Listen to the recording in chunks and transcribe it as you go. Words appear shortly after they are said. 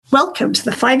Welcome to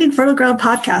the Finding Fertile Ground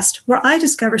podcast, where I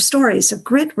discover stories of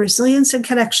grit, resilience, and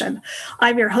connection.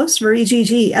 I'm your host, Marie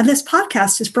G. and this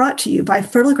podcast is brought to you by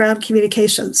Fertile Ground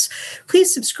Communications.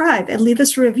 Please subscribe and leave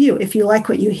us a review if you like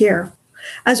what you hear.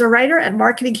 As a writer and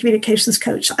marketing communications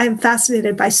coach, I am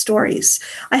fascinated by stories.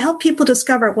 I help people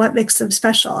discover what makes them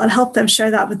special and help them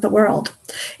share that with the world.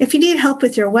 If you need help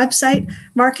with your website,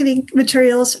 marketing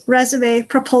materials, resume,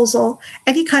 proposal,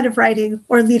 any kind of writing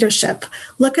or leadership,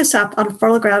 look us up on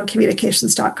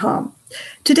fertilegroundcommunications.com.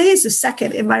 Today is the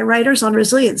second in my Writers on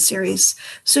Resilience series.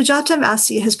 Sujata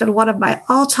Massey has been one of my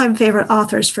all-time favorite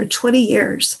authors for 20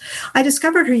 years. I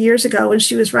discovered her years ago when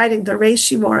she was writing the Rei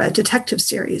Shimura detective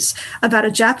series about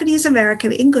a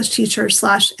Japanese-American English teacher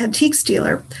 / antiques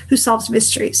dealer who solves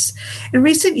mysteries. In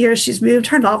recent years, she's moved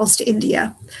her novels to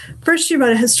India. First, she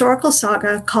wrote a historical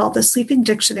saga called The Sleeping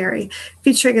Dictionary,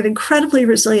 featuring an incredibly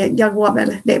resilient young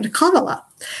woman named Kamala.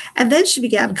 And then she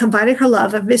began combining her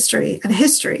love of mystery and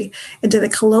history into the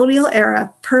colonial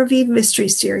era Perveen Mystery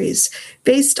series,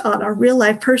 based on a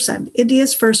real-life person,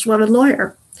 India's first woman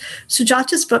lawyer.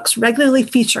 Sujata's books regularly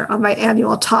feature on my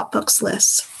annual top books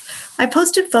lists. I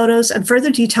posted photos and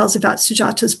further details about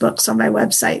Sujata's books on my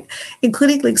website,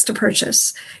 including links to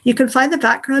purchase. You can find the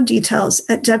background details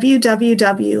at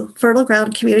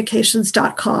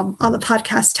www.fertilegroundcommunications.com on the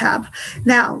podcast tab.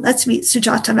 Now, let's meet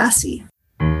Sujata Massey.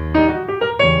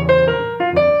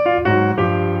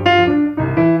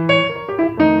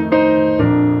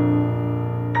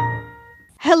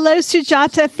 Hello,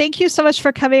 Sujata. Thank you so much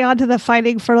for coming on to the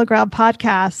Finding Fertile Ground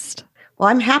podcast. Well,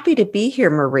 I'm happy to be here,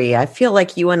 Marie. I feel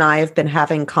like you and I have been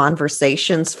having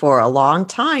conversations for a long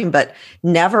time, but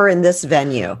never in this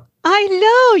venue. I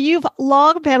know. You've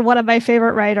long been one of my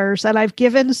favorite writers, and I've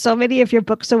given so many of your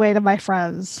books away to my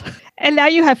friends. And now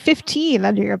you have 15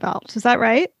 under your belt. Is that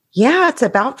right? Yeah, it's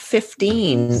about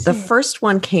 15. The first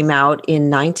one came out in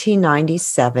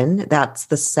 1997. That's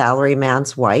The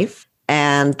Salaryman's Wife.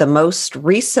 And the most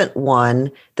recent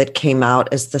one that came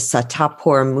out is The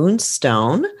Satapur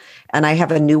Moonstone. And I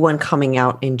have a new one coming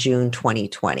out in June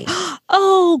 2020.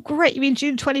 Oh, great. You mean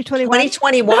June 2021?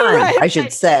 2021, right. I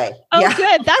should say. Oh, yeah.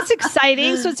 Good. That's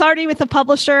exciting. So it's already with the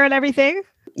publisher and everything?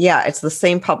 Yeah, it's the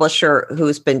same publisher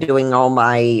who's been doing all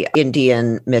my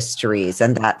Indian mysteries,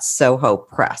 and that's Soho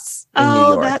Press in New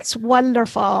York. That's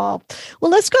wonderful.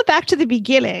 Well, let's go back to the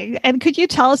beginning. And could you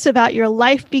tell us about your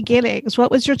life beginnings?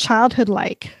 What was your childhood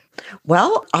like?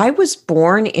 Well, I was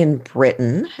born in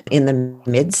Britain in the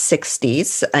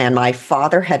mid-60s, and my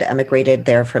father had emigrated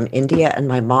there from India, and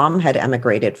my mom had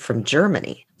emigrated from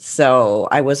Germany. So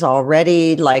I was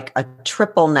already like a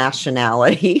triple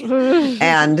nationality.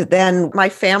 And then my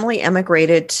family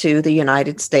emigrated to the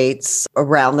United States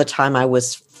around the time I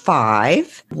was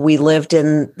 5. We lived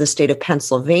in the state of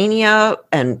Pennsylvania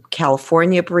and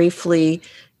California briefly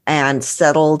and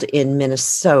settled in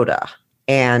Minnesota.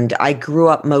 And I grew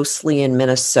up mostly in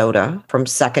Minnesota from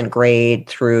second grade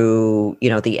through,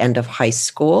 the end of high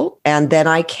school. And then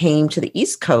I came to the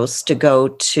East Coast to go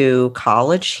to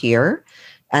college here.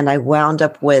 And I wound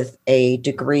up with a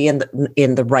degree in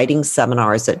the writing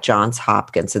seminars at Johns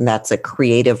Hopkins. And that's a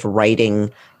creative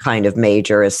writing kind of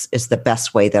major is the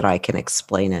best way that I can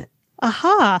explain it.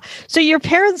 Aha. So your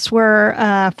parents were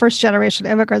first generation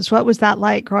immigrants. What was that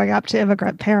like growing up to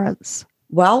immigrant parents?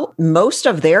 Well, most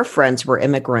of their friends were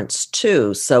immigrants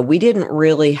too. So we didn't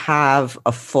really have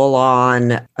a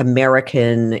full-on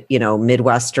American,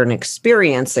 Midwestern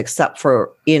experience except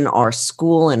for in our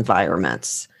school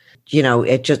environments.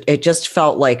 It just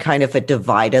felt like kind of a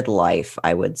divided life,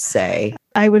 I would say.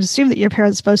 I would assume that your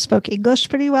parents both spoke English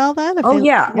pretty well then?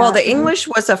 Yeah. Well, the English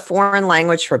was a foreign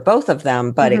language for both of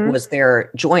them, but it was their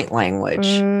joint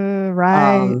language.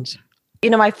 Right.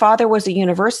 My father was a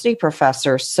university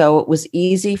professor, so it was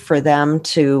easy for them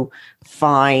to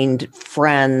find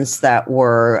friends that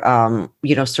were,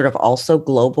 sort of also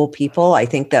global people. I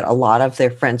think that a lot of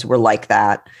their friends were like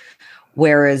that.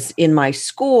 Whereas in my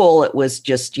school, it was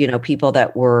just, people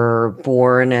that were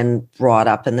born and brought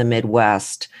up in the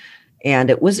Midwest. And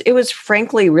it was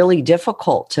frankly really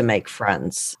difficult to make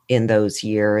friends in those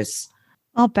years.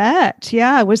 I'll bet.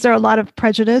 Yeah. Was there a lot of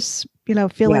prejudice,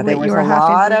 feeling that you were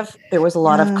having? There was a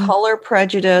lot of color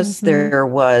prejudice. Mm-hmm. There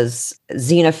was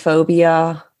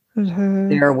xenophobia. Mm-hmm.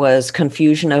 There was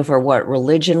confusion over what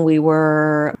religion we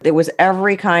were. There was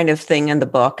every kind of thing in the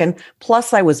book. And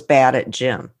plus I was bad at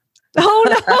gym.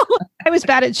 Oh, no. I was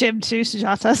bad at gym too,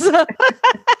 Sujata. So.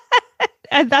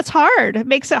 And that's hard. It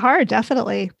makes it hard,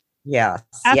 definitely. Yes.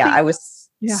 I was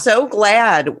so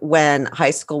glad when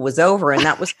high school was over. And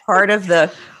that was part of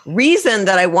the reason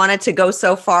that I wanted to go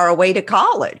so far away to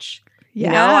college.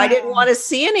 Yeah. I didn't want to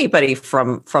see anybody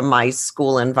from my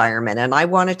school environment, and I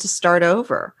wanted to start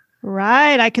over.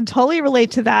 Right. I can totally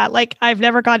relate to that. Like, I've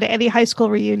never gone to any high school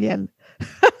reunion.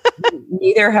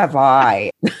 Neither have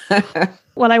I.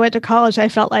 When I went to college, I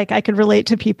felt like I could relate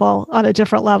to people on a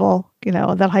different level,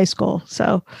 than high school.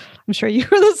 So I'm sure you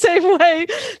were the same way.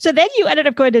 So then you ended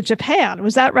up going to Japan.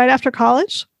 Was that right after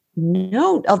college?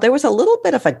 No, there was a little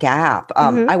bit of a gap.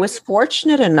 I was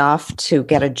fortunate enough to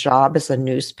get a job as a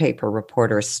newspaper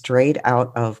reporter straight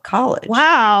out of college.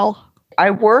 Wow.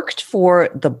 I worked for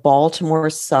the Baltimore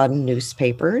Sun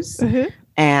newspapers,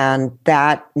 and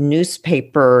that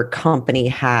newspaper company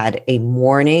had a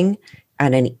morning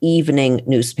and an evening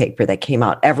newspaper that came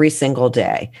out every single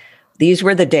day. These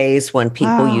were the days when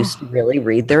people used to really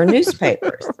read their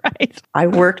newspapers. Right. I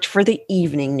worked for the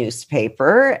evening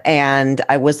newspaper, and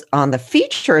I was on the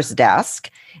features desk,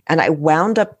 and I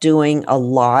wound up doing a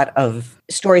lot of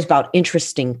stories about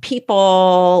interesting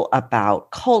people, about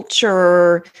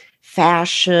culture,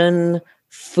 fashion,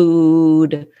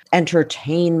 food,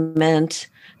 entertainment.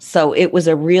 So it was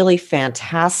a really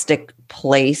fantastic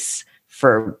place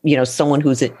for, someone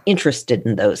who's interested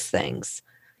in those things.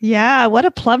 Yeah, what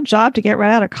a plum job to get right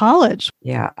out of college.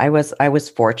 Yeah, I was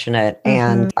fortunate,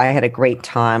 and I had a great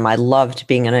time. I loved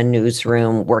being in a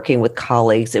newsroom, working with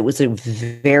colleagues. It was a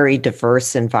very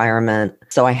diverse environment.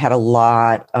 So I had a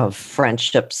lot of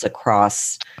friendships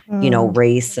across,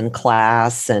 race and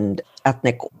class and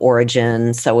ethnic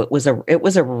origin. So it was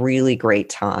a really great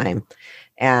time.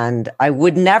 And I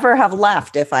would never have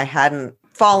left if I hadn't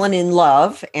fallen in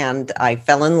love. And I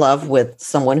fell in love with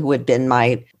someone who had been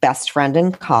my best friend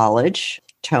in college,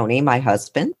 Tony, my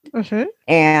husband.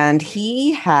 And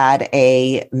he had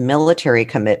a military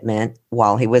commitment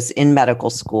while he was in medical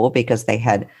school because they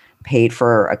had paid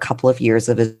for a couple of years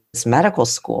of his medical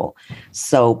school.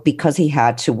 So because he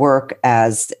had to work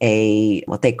as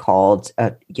what they called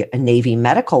a Navy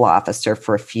medical officer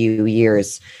for a few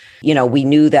years, we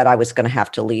knew that I was going to have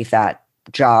to leave that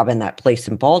job in that place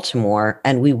in Baltimore.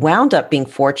 And we wound up being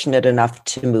fortunate enough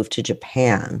to move to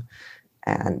Japan.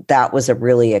 And that was a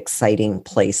really exciting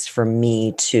place for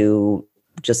me to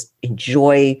just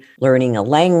enjoy learning a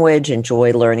language,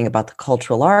 enjoy learning about the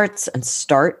cultural arts, and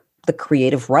start the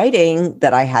creative writing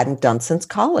that I hadn't done since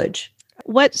college.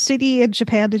 What city in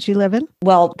Japan did you live in?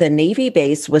 Well, the Navy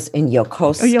base was in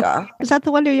Yokosuka. Is that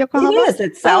the one near Yokohama? It is.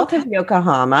 It's south of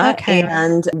Yokohama. Okay.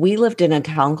 And we lived in a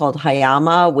town called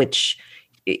Hayama, which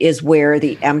is where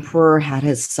the emperor had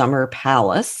his summer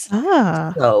palace.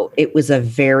 So it was a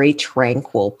very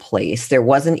tranquil place. There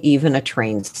wasn't even a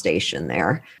train station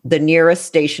there. The nearest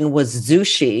station was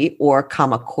Zushi or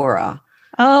Kamakura.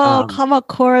 Oh,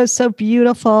 Kamakura is so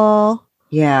beautiful.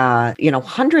 Yeah,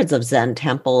 hundreds of Zen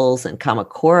temples in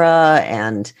Kamakura,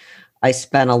 and I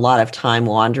spent a lot of time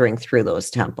wandering through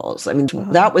those temples. I mean,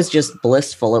 that was just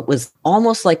blissful. It was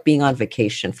almost like being on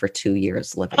vacation for 2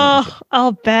 years living in Japan.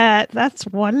 I'll bet. That's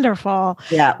wonderful.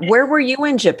 Yeah. Where were you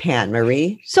in Japan,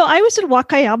 Marie? So I was in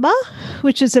Wakayama,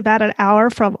 which is about an hour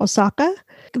from Osaka.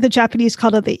 The Japanese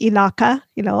called it the Inaka,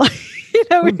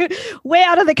 way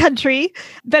out of the country,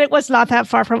 but it was not that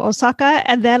far from Osaka.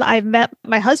 And then I met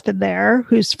my husband there,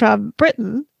 who's from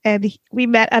Britain. And we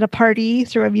met at a party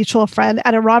through a mutual friend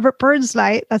at a Robert Burns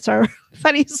night. That's our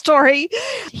funny story.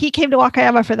 He came to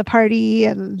Wakayama for the party.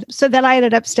 And so then I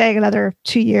ended up staying another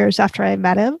 2 years after I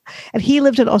met him. And he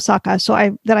lived in Osaka. So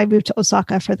I moved to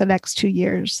Osaka for the next 2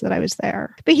 years that I was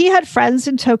there. But he had friends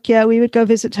in Tokyo. We would go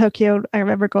visit Tokyo. I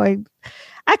remember going.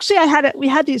 Actually, we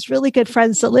had these really good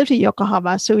friends that lived in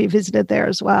Yokohama, so we visited there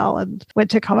as well and went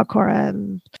to Kamakura.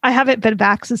 And I haven't been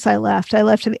back since I left. I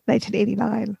left in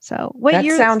 1989. So that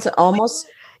sounds almost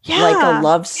like a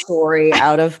love story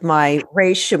out of my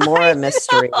Ray Shimura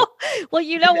mystery. Well,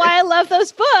 you know why I love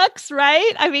those books,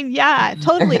 right? I mean, yeah,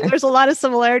 totally. There's a lot of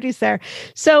similarities there.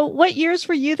 So what years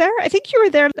were you there? I think you were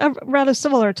there around a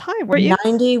similar time, weren't you?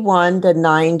 91 to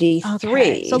 93.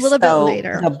 Okay. So a little bit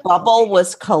later. The bubble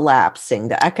was collapsing.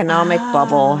 The economic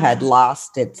bubble had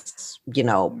lost its,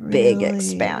 big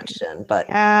expansion, but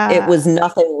it was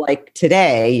nothing like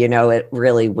today. It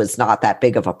really was not that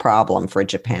big of a problem for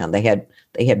Japan. They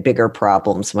had bigger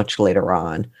problems much later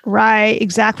on. Right,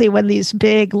 exactly. When these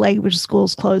big language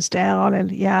schools closed down.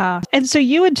 And so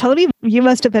you and Tony, you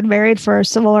must have been married for a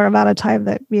similar amount of time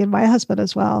that me and my husband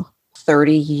as well.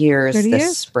 30 years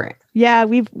this spring. Yeah,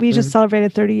 we just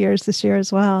celebrated 30 years this year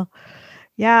as well.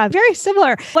 Yeah, very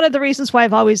similar. One of the reasons why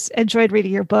I've always enjoyed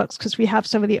reading your books, because we have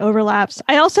so many overlaps.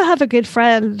 I also have a good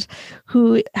friend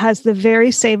who has the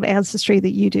very same ancestry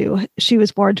that you do. She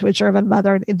was born to a German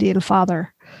mother and Indian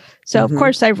father. So, of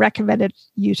course, I recommended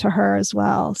you to her as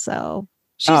well. So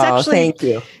She's Oh, actually, thank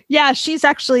you. yeah, she's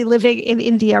actually living in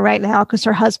India right now because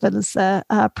her husband is the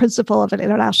principal of an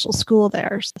international school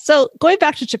there. So going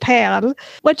back to Japan,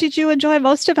 what did you enjoy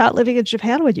most about living in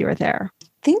Japan when you were there?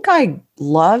 Think I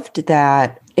loved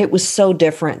that it was so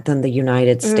different than the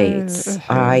United States.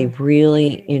 I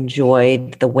really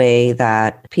enjoyed the way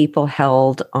that people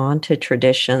held onto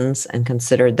traditions and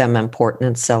considered them important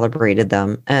and celebrated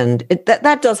them. And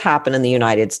that does happen in the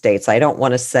United States. I don't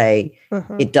want to say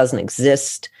it doesn't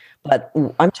exist, but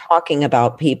I'm talking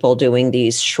about people doing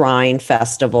these shrine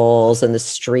festivals in the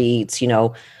streets,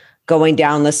 going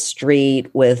down the street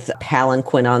with a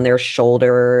palanquin on their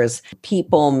shoulders,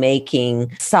 people making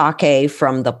sake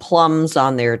from the plums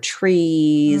on their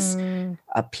trees,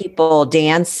 people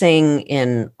dancing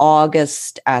in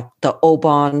August at the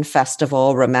Obon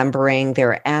festival, remembering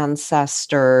their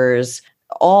ancestors,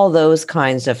 all those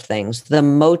kinds of things. The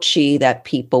mochi that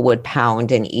people would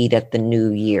pound and eat at the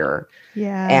New Year.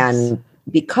 Yes. And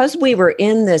because we were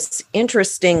in this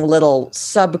interesting little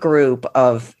subgroup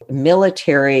of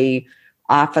military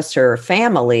officer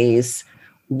families,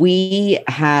 we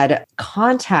had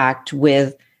contact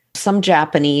with some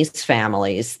Japanese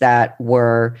families that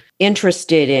were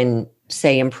interested in,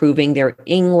 say, improving their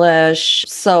English.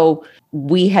 So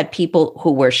we had people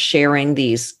who were sharing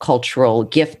these cultural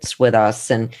gifts with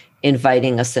us and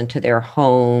inviting us into their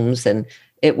homes. And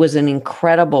it was an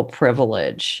incredible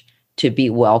privilege to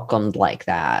be welcomed like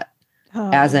that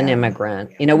as an immigrant.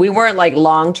 We weren't like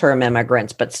long-term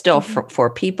immigrants, but still for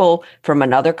people from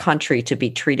another country to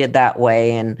be treated that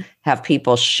way and have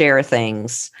people share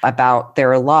things about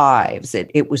their lives.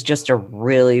 It was just a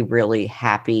really, really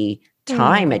happy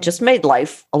time. It just made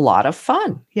life a lot of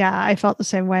fun. Yeah, I felt the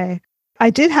same way. I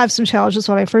did have some challenges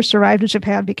when I first arrived in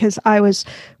Japan because I was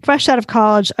fresh out of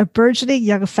college, a burgeoning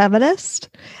young feminist.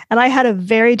 And I had a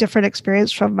very different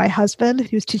experience from my husband,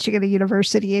 who was teaching at a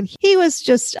university. And he was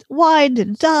just wined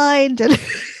and dined. And,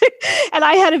 and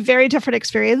I had a very different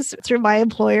experience through my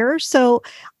employer. So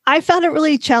I found it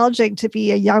really challenging to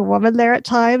be a young woman there at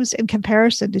times in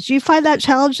comparison. Did you find that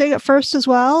challenging at first as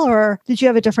well? Or did you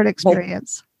have a different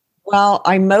experience? Well,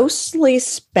 I mostly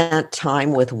spent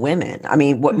time with women. I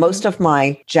mean, most of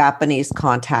my Japanese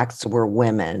contacts were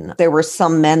women. There were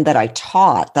some men that I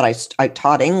taught, I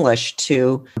taught English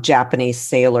to Japanese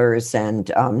sailors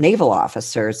and naval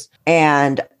officers.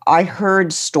 And I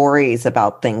heard stories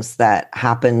about things that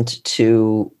happened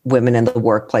to women in the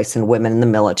workplace and women in the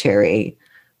military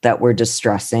that were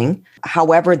distressing.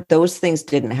 However, those things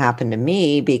didn't happen to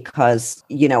me because,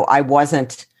 I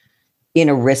wasn't in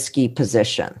a risky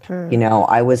position.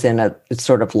 I was in a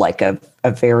sort of like a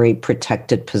very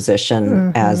protected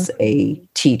position as a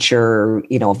teacher,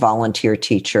 a volunteer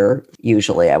teacher.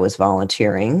 Usually I was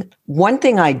volunteering. One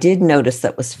thing I did notice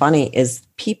that was funny is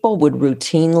people would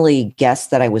routinely guess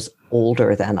that I was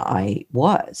older than I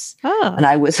was. And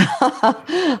I was,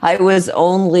 I was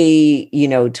only,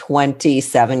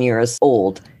 27 years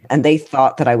old. And they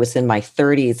thought that I was in my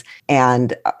 30s.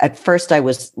 And at first I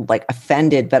was like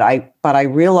offended, but I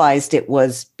realized it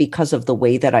was because of the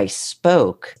way that I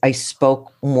spoke. I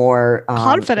spoke more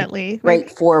confidently,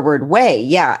 straightforward way.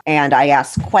 Yeah. And I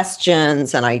asked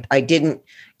questions and I didn't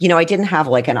have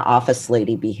like an office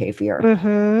lady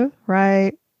behavior.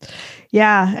 Right.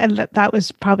 Yeah. And that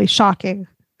was probably shocking.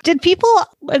 Did people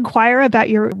inquire about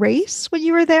your race when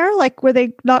you were there? Like, were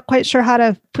they not quite sure how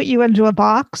to put you into a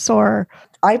box or?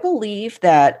 I believe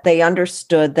that they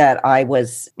understood that I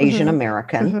was Asian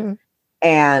American,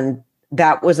 and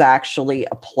that was actually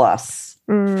a plus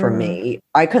for me.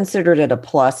 I considered it a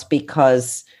plus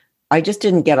because I just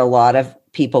didn't get a lot of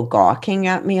people gawking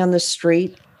at me on the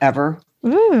street ever.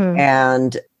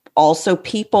 And also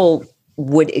people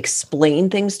would explain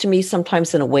things to me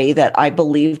sometimes in a way that I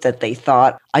believed that they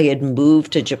thought I had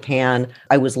moved to Japan.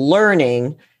 I was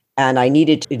learning and I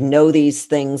needed to know these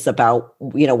things about,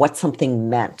 what something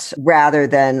meant rather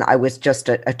than I was just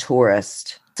a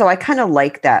tourist. So I kind of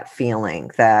like that feeling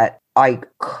that I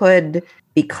could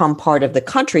become part of the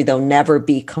country, though never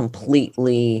be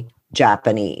completely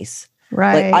Japanese.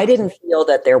 Right. Like I didn't feel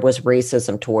that there was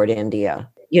racism toward India,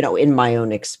 in my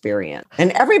own experience.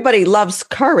 And everybody loves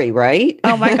curry, right?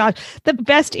 Oh my God. The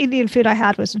best Indian food I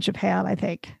had was in Japan, I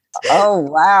think. Oh,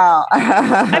 wow.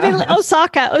 I mean,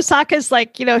 Osaka's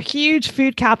like, huge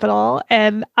food capital.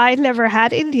 And I never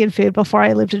had Indian food before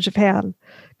I lived in Japan.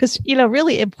 Because,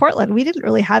 really in Portland, we didn't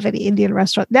really have any Indian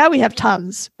restaurants. Now we have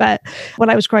tons. But when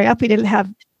I was growing up, we didn't have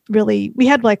we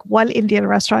had like one Indian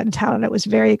restaurant in town and it was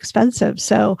very expensive.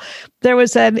 So there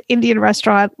was an Indian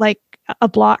restaurant like a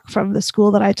block from the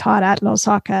school that I taught at in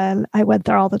Osaka. And I went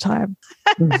there all the time.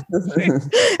 And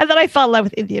then I fell in love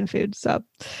with Indian food. So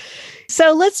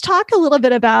So let's talk a little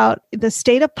bit about the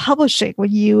state of publishing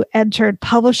when you entered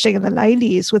publishing in the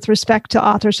 90s with respect to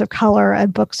authors of color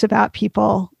and books about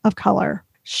people of color.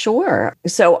 Sure.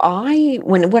 So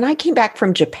when I came back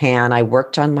from Japan, I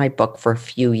worked on my book for a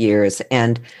few years,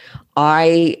 and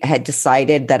I had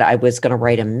decided that I was going to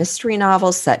write a mystery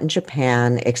novel set in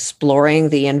Japan, exploring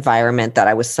the environment that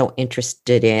I was so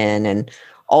interested in, and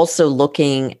also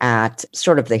looking at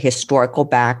sort of the historical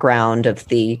background of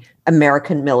the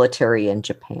American military in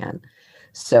Japan.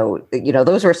 So,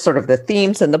 those were sort of the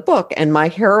themes in the book. And my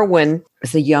heroine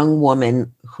is a young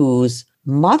woman whose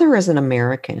mother is an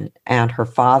American and her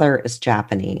father is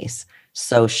Japanese.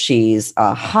 So she's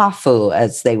a hafu,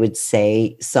 as they would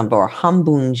say, or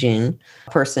hambunjin,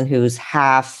 a person who's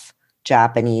half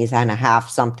Japanese and a half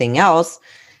something else.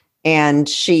 And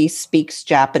she speaks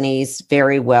Japanese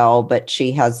very well, but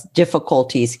she has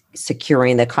difficulties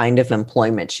securing the kind of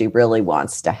employment she really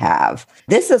wants to have.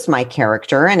 This is my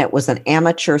character, and it was an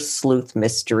amateur sleuth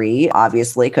mystery,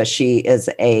 obviously, because she is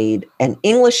an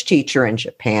English teacher in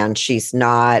Japan. She's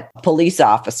not a police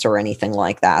officer or anything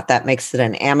like that. That makes it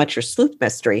an amateur sleuth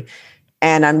mystery.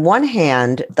 And on one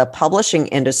hand, the publishing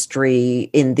industry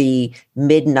in the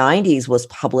mid-90s was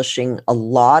publishing a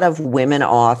lot of women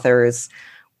authors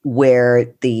where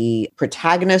the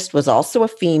protagonist was also a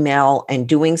female and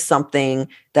doing something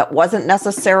that wasn't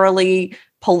necessarily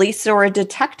police or a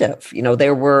detective.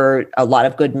 There were a lot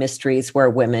of good mysteries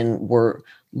where women were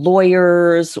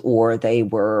lawyers, or they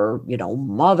were,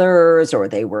 mothers, or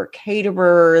they were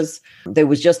caterers. There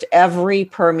was just every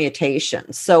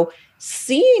permutation. So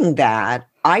seeing that,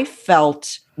 I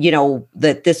felt,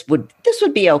 that this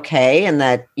would be okay, and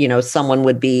that, someone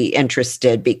would be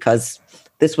interested, because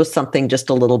this was something just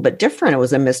a little bit different. It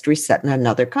was a mystery set in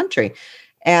another country.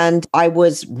 And I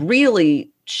was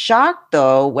really shocked,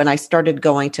 though, when I started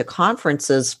going to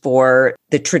conferences for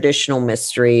the traditional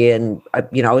mystery. And, I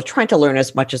was trying to learn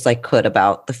as much as I could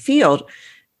about the field.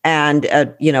 And,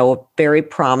 a very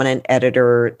prominent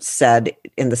editor said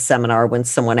in the seminar, when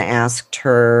someone asked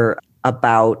her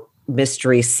about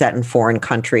mysteries set in foreign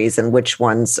countries and which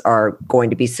ones are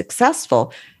going to be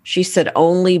successful, she said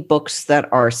only books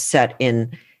that are set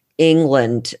in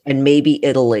England and maybe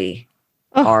Italy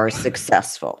are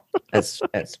successful as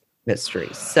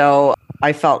mysteries. So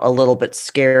I felt a little bit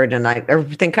scared, and I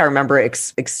think I remember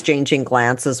exchanging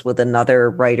glances with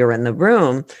another writer in the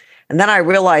room. And then I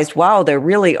realized, wow, there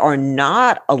really are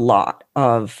not a lot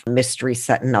of mysteries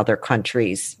set in other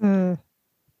countries.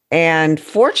 And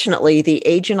fortunately, the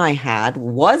agent I had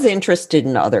was interested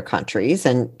in other countries,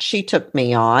 and she took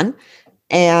me on,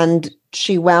 and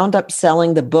she wound up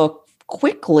selling the book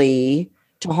quickly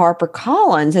to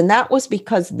HarperCollins. And that was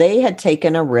because they had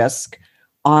taken a risk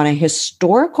on a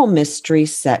historical mystery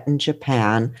set in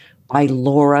Japan by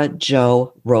Laura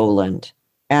Jo Rowland.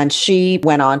 And she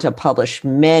went on to publish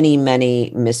many,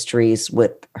 many mysteries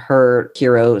with her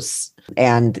heroes.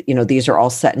 And, these are all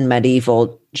set in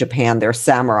medieval Japan. They're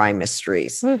samurai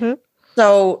mysteries. Mm-hmm.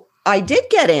 So I did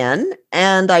get in,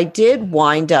 and I did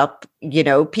wind up,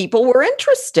 people were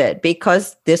interested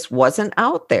because this wasn't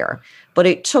out there. But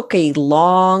it took a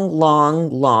long,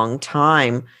 long, long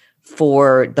time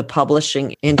for the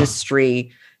publishing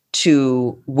industry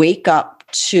to wake up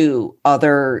to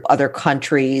other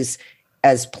countries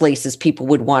as places people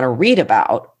would want to read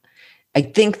about. I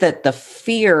think that the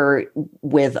fear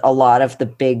with a lot of the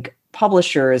big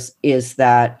publishers is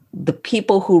that the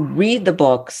people who read the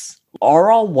books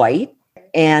are all white,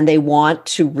 and they want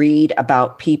to read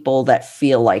about people that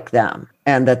feel like them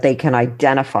and that they can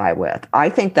identify with. I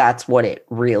think that's what it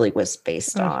really was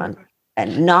based on.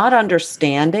 And not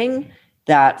understanding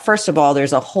that, first of all,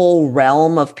 there's a whole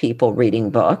realm of people reading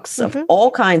books, of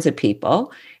all kinds of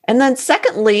people. And then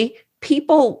secondly,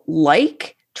 people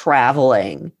like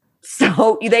traveling.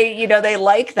 So they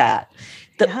like that.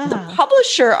 The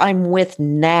publisher I'm with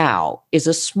now is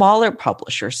a smaller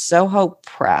publisher, Soho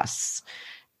Press.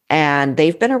 And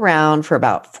they've been around for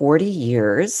about 40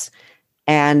 years.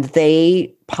 And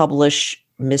they publish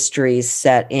mysteries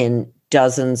set in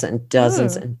dozens and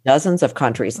dozens and dozens of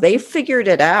countries. They figured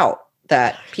it out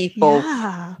that people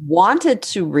wanted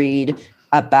to read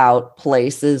about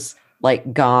places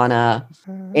like Ghana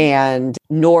and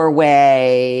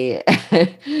Norway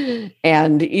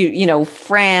and,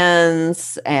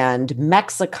 France and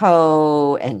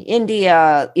Mexico and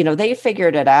India. They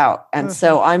figured it out. And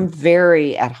so I'm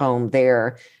very at home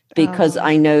there, because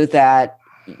I know that,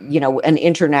 an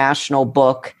international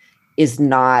book is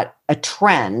not a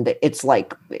trend.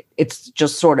 It's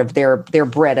just sort of their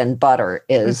bread and butter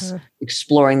is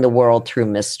exploring the world through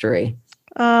mystery.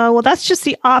 Well, that's just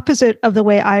the opposite of the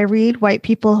way I read. White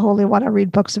people who only want to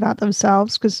read books about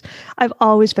themselves, because I've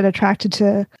always been attracted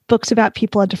to books about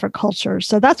people in different cultures.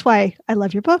 So that's why I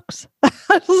love your books.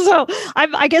 So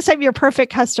I guess I'm your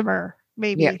perfect customer,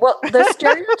 maybe. Yeah. Well, the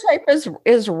stereotype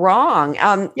is wrong.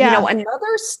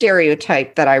 Another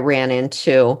stereotype that I ran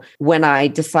into when I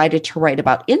decided to write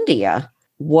about India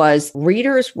was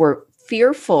readers were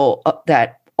fearful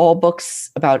that all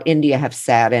books about India have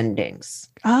sad endings.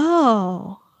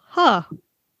 Oh, huh.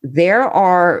 There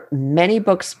are many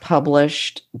books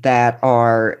published that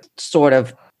are sort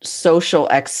of social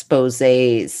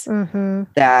exposés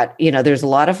that, there's a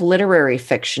lot of literary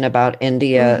fiction about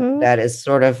India that is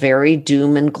sort of very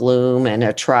doom and gloom and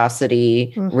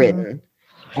atrocity written.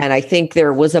 And I think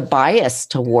there was a bias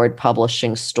toward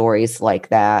publishing stories like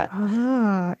that.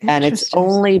 And it's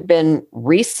only been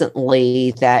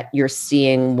recently that you're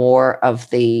seeing more of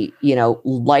the,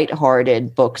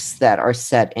 lighthearted books that are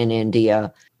set in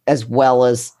India, as well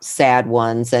as sad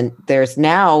ones. And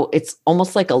it's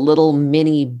almost like a little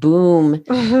mini boom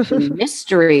in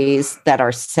mysteries that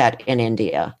are set in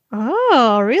India.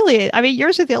 Oh, really? I mean,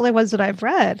 yours are the only ones that I've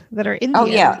read that are Indian. Oh,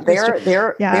 yeah.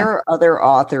 There are other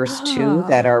authors, too,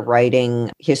 that are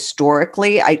writing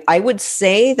historically. I would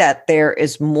say that there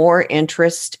is more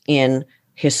interest in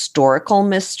historical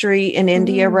mystery in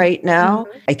India right now.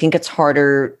 I think it's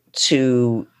harder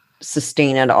to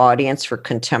sustain an audience for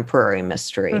contemporary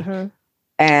mystery.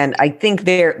 And I think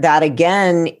that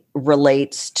again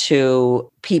relates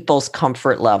to people's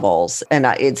comfort levels. And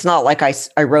it's not like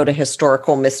I wrote a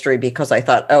historical mystery because I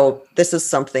thought, oh, this is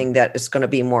something that is going to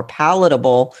be more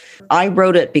palatable. I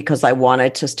wrote it because I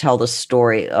wanted to tell the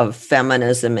story of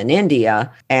feminism in India.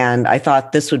 And I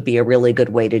thought this would be a really good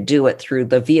way to do it through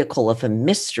the vehicle of a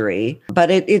mystery.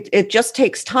 But it just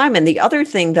takes time. And the other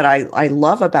thing that I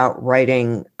love about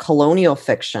writing colonial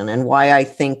fiction, and why I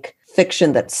think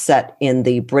fiction that's set in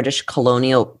the British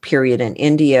colonial period in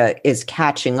India is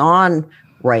catching on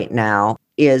right now,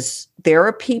 is there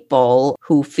are people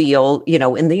who feel,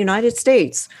 in the United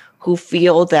States, who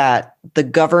feel that the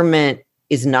government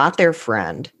is not their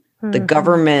friend. The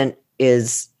government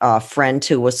is a friend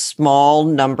to a small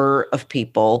number of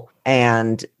people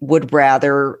and would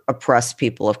rather oppress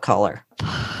people of color.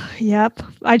 Yep.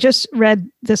 I just read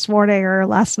this morning or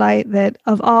last night that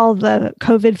of all the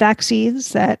COVID vaccines,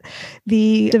 that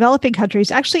the developing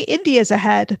countries, actually India is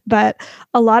ahead, but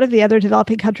a lot of the other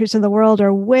developing countries in the world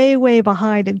are way, way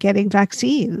behind in getting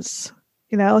vaccines.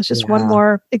 It's just one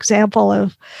more example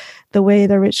of the way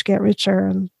the rich get richer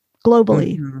and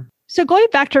globally. So going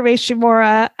back to Ray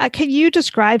Shimura, can you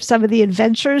describe some of the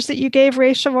adventures that you gave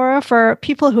Ray Shimura for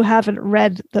people who haven't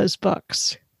read those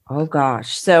books? Oh,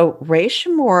 gosh. So Ray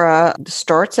Shimura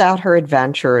starts out her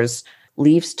adventures,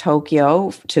 leaves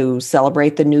Tokyo to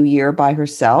celebrate the new year by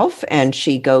herself, and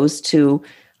she goes to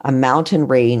a mountain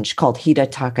range called Hida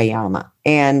Takayama.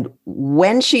 And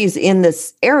when she's in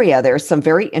this area, there are some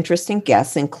very interesting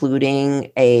guests,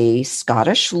 including a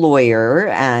Scottish lawyer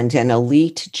and an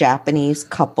elite Japanese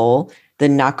couple, the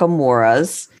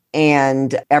Nakamuras.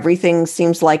 And everything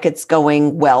seems like it's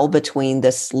going well between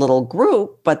this little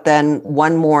group. But then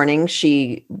one morning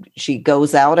she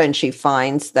goes out and she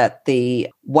finds that the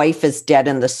wife is dead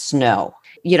in the snow.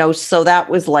 So that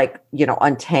was like,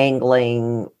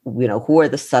 untangling, who are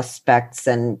the suspects?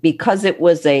 And because it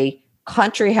was a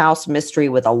country house mystery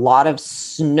with a lot of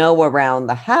snow around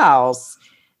the house,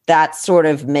 that sort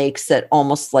of makes it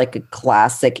almost like a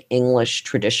classic English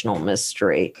traditional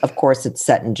mystery. Of course, it's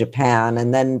set in Japan.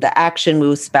 And then the action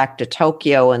moves back to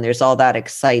Tokyo, and there's all that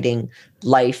exciting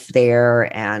life there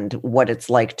and what it's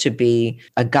like to be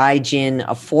a gaijin,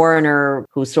 a foreigner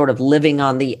who's sort of living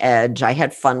on the edge. I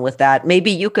had fun with that.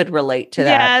 Maybe you could relate to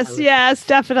that. Yes,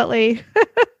 definitely.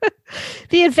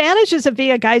 The advantages of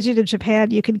being a gaijin in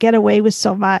Japan, you can get away with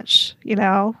so much,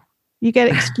 You get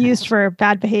excused for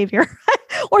bad behavior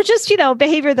or just,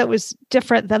 behavior that was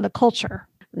different than the culture.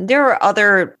 There are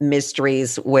other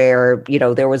mysteries where,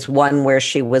 there was one where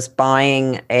she was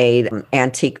buying a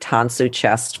antique tansu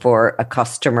chest for a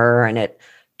customer and it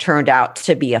turned out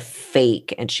to be a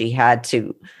fake and she had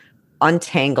to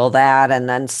untangle that. And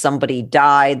then somebody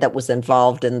died that was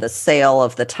involved in the sale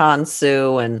of the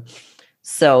tansu. And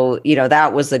so,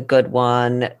 that was a good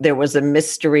one. There was a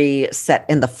mystery set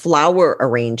in the flower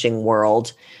arranging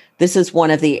world. This is one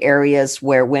of the areas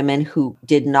where women who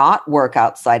did not work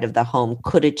outside of the home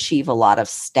could achieve a lot of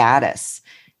status.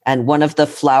 And one of the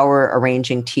flower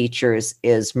arranging teachers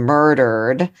is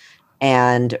murdered.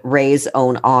 and Ray's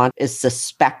own aunt is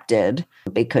suspected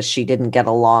because she didn't get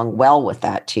along well with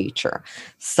that teacher.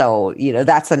 So,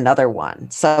 that's another one.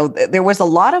 So there was a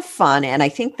lot of fun. And I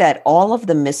think that all of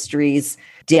the mysteries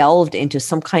delved into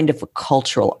some kind of a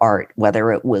cultural art,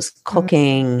 whether it was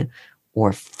cooking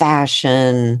or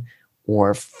fashion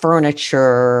or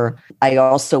furniture. I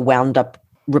also wound up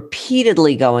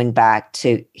repeatedly going back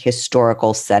to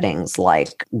historical settings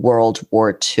like World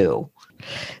War II.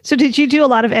 So did you do a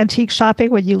lot of antique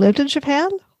shopping when you lived in Japan?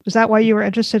 Was that why you were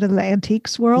interested in the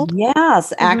antiques world?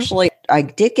 Yes, actually, I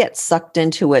did get sucked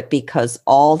into it because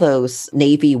all those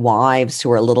Navy wives who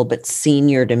are a little bit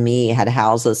senior to me had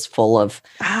houses full of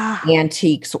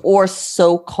antiques or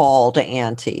so-called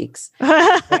antiques.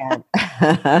 And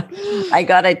I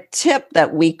got a tip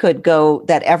that we could go,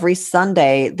 that every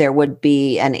Sunday there would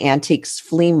be an antiques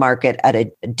flea market at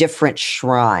a different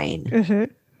shrine. Mm-hmm.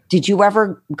 Did you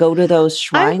ever go to those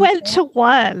shrines? I went to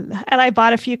one and I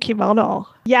bought a few kimono.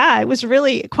 Yeah, it was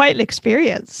really quite an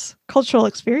experience, cultural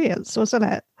experience, wasn't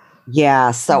it?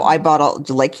 Yeah. So I bought,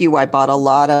 I bought a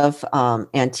lot of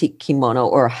antique kimono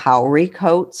or haori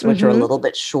coats, which are a little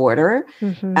bit shorter.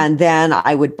 Mm-hmm. And then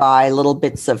I would buy little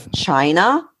bits of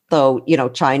china, though,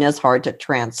 China is hard to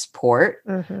transport.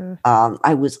 Mm-hmm.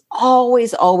 I was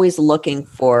always looking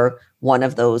for one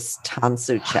of those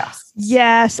tansu chests.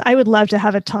 Yes, I would love to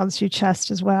have a tansu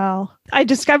chest as well. I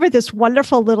discovered this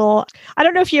wonderful little, I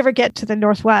don't know if you ever get to the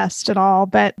Northwest at all,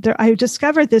 but I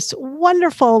discovered this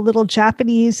wonderful little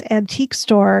Japanese antique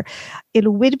store in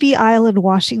Whidbey Island,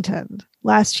 Washington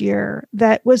last year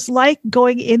that was like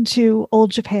going into old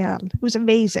Japan. It was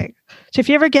amazing. So if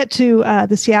you ever get to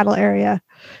the Seattle area,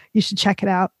 you should check it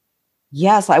out.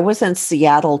 Yes, I was in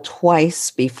Seattle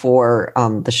twice before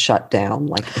the shutdown.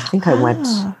 I think I went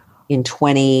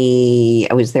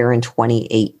I was there in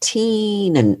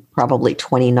 2018 and probably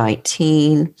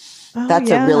 2019. That's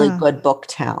a really good book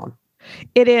town.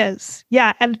 It is.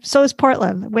 Yeah. And so is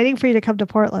Portland. I'm waiting for you to come to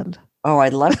Portland. Oh,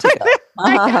 I'd love to go.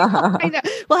 I know.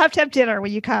 We'll have to have dinner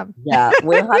when you come. Yeah,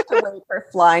 we'll have to wait for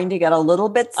flying to get a little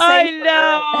bit safer.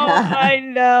 I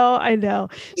know.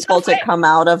 People to come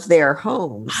out of their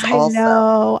homes.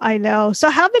 I know. So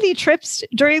how many trips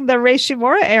during the Rei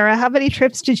Shimura era, how many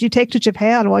trips did you take to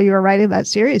Japan while you were writing that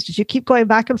series? Did you keep going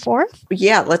back and forth?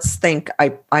 Yeah, let's think.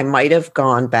 I might have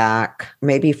gone back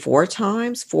maybe 4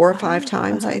 or 5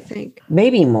 times, I think.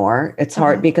 Maybe more. It's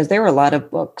hard because there were a lot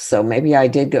of books. So maybe I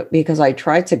did go because I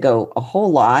tried to go a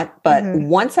whole lot. But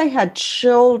once I had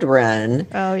children,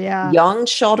 young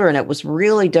children, it was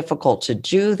really difficult to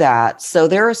do that. So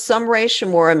there are some Rei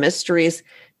Shimura mysteries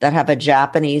that have a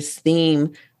Japanese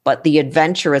theme, but the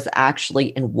adventure is actually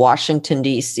in Washington,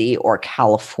 D.C. or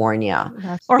California.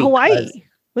 Or Hawaii.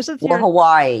 Or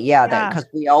Hawaii, yeah, because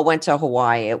we all went to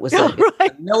Hawaii. It was a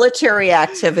military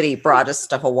activity brought us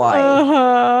to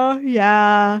Hawaii.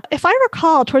 Yeah. If I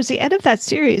recall, towards the end of that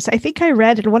series, I think I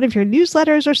read in one of your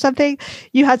newsletters or something,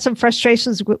 you had some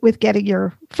frustrations with getting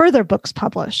your further books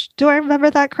published. Do I remember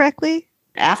that correctly?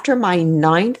 After my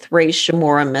 9th Rei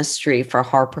Shimura mystery for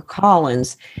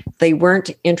HarperCollins, they weren't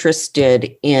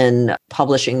interested in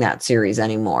publishing that series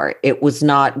anymore. It was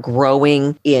not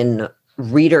growing in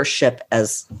readership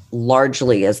as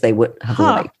largely as they would have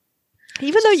liked.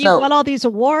 Even though you won all these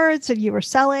awards and you were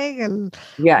selling and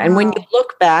and when you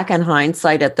look back in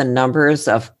hindsight at the numbers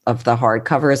of the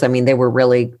hardcovers, I mean they were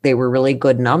really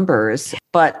good numbers.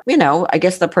 But I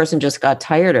guess the person just got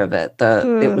tired of it.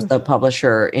 It was the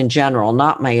publisher in general,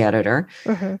 not my editor.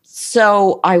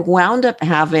 So I wound up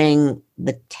having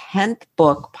the 10th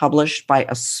book published by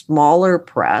a smaller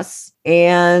press.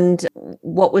 And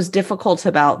what was difficult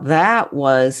about that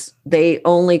was they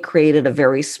only created a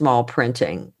very small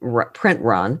print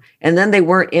run. And then they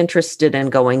weren't interested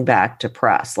in going back to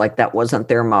press. That wasn't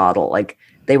their model.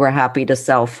 They were happy to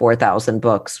sell 4,000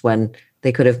 books when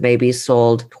they could have maybe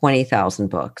sold 20,000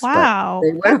 books. Wow.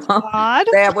 That's odd.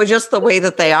 That was just the way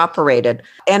that they operated.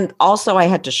 And also I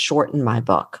had to shorten my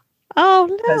book.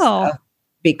 Oh, no.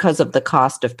 Because of the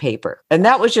cost of paper. And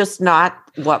that was just not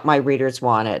what my readers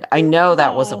wanted. I know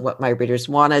that wasn't what my readers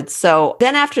wanted. So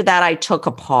then after that, I took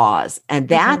a pause. And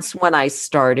that's when I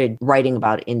started writing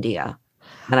about India.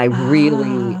 And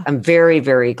I'm very,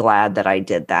 very glad that I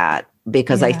did that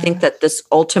because I think that this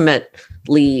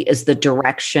ultimately is the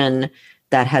direction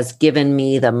that has given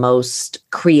me the most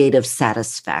creative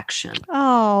satisfaction.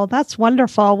 Oh, that's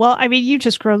wonderful. Well, I mean, you've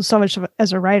just grown so much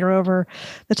as a writer over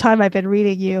the time I've been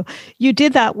reading you. You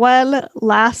did that one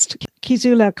last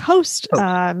Kizuna Coast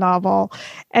novel.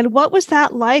 And what was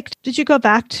that like? Did you go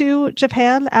back to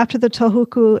Japan after the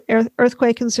Tohoku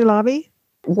earthquake and tsunami?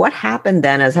 What happened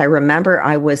then is I remember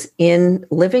I was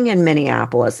living in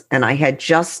Minneapolis, and I had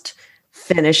just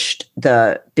finished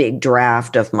the big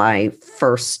draft of my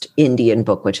first Indian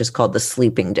book, which is called The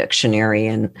Sleeping Dictionary.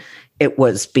 And it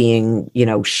was being,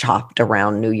 shopped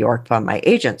around New York by my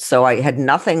agent. So I had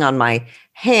nothing on my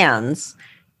hands.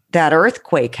 That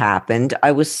earthquake happened.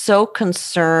 I was so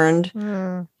concerned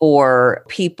for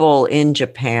people in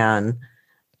Japan.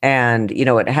 And,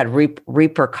 it had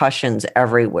repercussions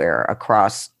everywhere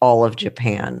across all of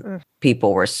Japan.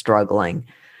 People were struggling.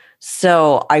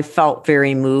 So I felt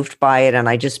very moved by it. And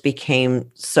I just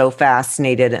became so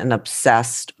fascinated and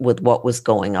obsessed with what was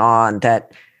going on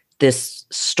that this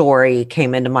story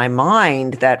came into my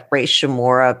mind that Ray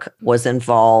Shimura was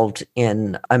involved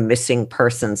in a missing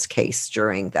persons case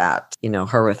during that,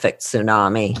 horrific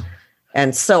tsunami.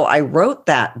 And so I wrote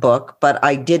that book, but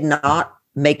I did not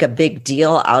make a big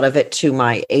deal out of it to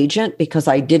my agent because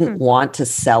I didn't want to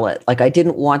sell it. Like I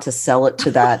didn't want to sell it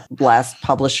to that last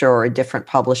publisher or a different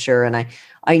publisher. And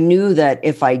I knew that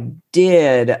if I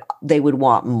did, they would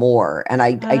want more. And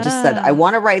I just said, I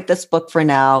want to write this book for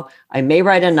now. I may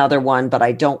write another one, but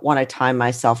I don't want to tie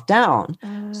myself down.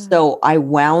 So I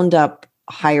wound up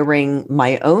hiring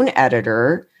my own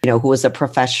editor, who was a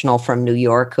professional from New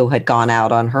York who had gone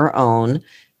out on her own,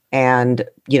 and,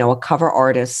 a cover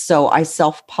artist. So I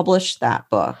self-published that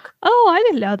book. Oh, I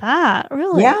didn't know that.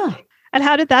 Really? Yeah. And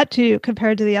how did that do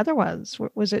compared to the other ones?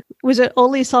 Was it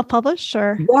only self-published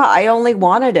or? Yeah, I only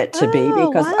wanted it to be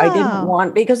because I didn't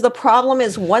want, because the problem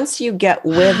is once you get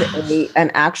with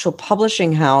an actual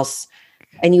publishing house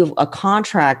and you have a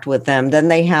contract with them, then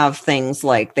they have things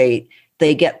like they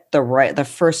get the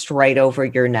first right over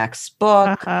your next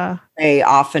book. They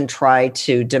often try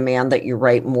to demand that you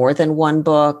write more than one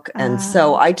book. And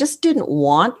so I just didn't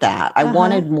want that. I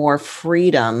wanted more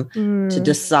freedom to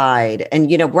decide.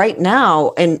 And, right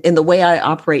now, and the way I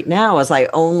operate now is I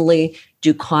only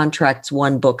do contracts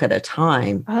one book at a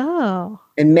time. Oh.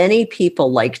 And many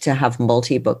people like to have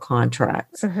multi-book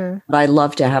contracts, but I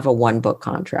love to have a one-book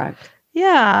contract.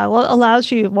 Yeah, well, it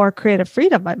allows you more creative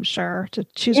freedom, I'm sure, to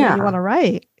choose what you want to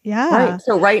write. Yeah. Right.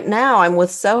 So right now I'm with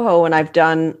Soho and I've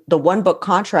done the one book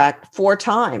contract 4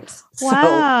 times.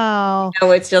 Wow.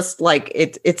 So, it's just like,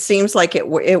 it seems like it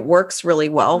works really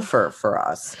well for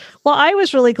us. Well, I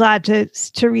was really glad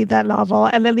to read that novel.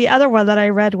 And then the other one that I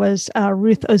read was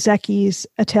Ruth Ozeki's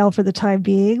A Tale for the Time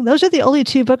Being. Those are the only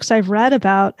 2 books I've read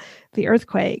about the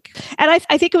earthquake. And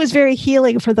I think it was very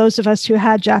healing for those of us who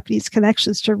had Japanese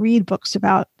connections to read books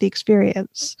about the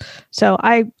experience. So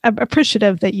I'm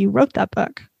appreciative that you wrote that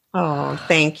book. Oh,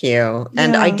 thank you.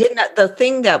 And I didn't, the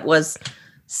thing that was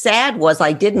sad was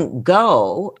I didn't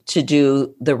go to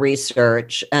do the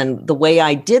research. And the way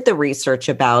I did the research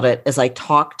about it is I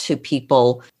talked to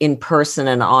people in person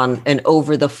and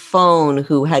over the phone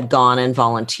who had gone and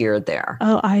volunteered there.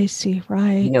 Oh, I see.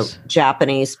 Right.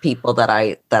 Japanese people that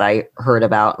I heard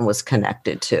about and was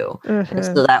connected to. And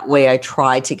so that way I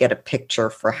tried to get a picture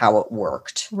for how it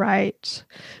worked. Right.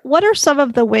 What are some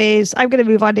of the ways, I'm going to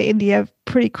move on to India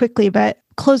pretty quickly, but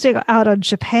closing out on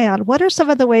Japan, what are some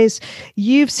of the ways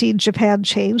you've seen Japan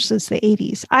change since the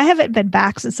 80s? I haven't been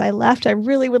back since I left. I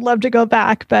really would love to go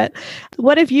back, but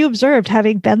what have you observed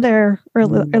having been there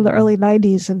in the early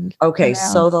 90s? Okay,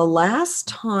 so the last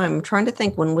time, I'm trying to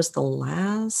think, when was the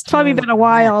last time? Probably been a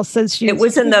while since you...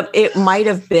 It might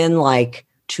have been like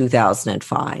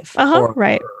 2005.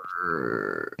 Right.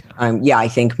 I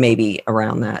think maybe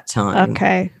around that time.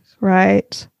 Okay.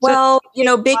 Right. Well,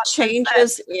 big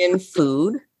changes in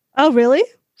food. Oh, really?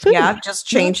 Food. Yeah, just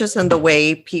changes in the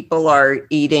way people are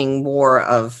eating more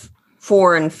of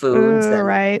foreign foods. And,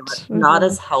 right. Not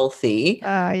as healthy.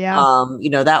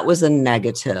 That was a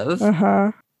negative.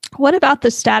 What about the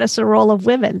status and role of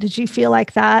women? Did you feel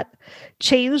like that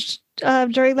changed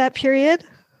during that period?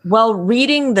 Well,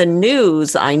 reading the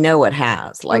news, I know it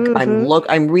has. Like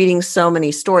I'm reading so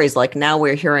many stories. Like now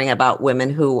we're hearing about women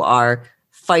who are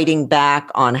fighting back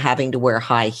on having to wear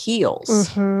high heels,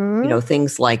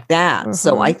 things like that.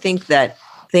 So I think that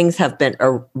things have been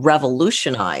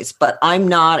revolutionized, but I'm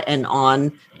not an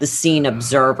on the scene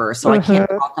observer, so I can't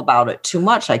talk about it too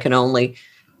much. I can only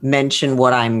mention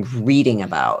what I'm reading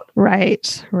about.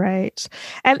 Right.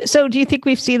 And so do you think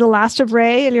we've seen the last of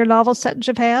Ray in your novel set in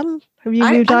Japan? Have you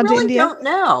moved on to India? I don't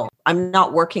know. I'm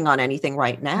not working on anything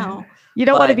right now. You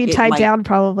don't want to be tied down,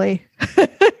 probably.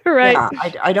 Right.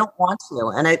 Yeah, I don't want to.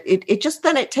 And it just,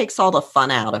 then it takes all the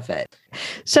fun out of it.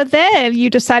 So then you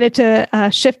decided to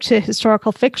shift to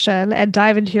historical fiction and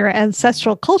dive into your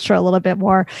ancestral culture a little bit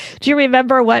more. Do you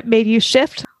remember what made you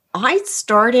shift? I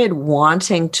started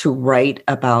wanting to write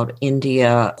about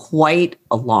India quite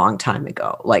a long time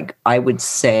ago. Like I would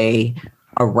say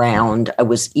I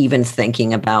was even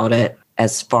thinking about it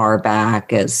as far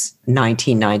back as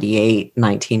 1998,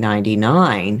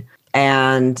 1999.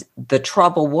 And the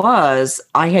trouble was,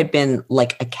 I had been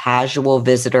like a casual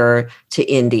visitor to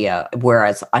India,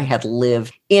 whereas I had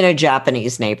lived in a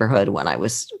Japanese neighborhood when I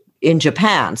was in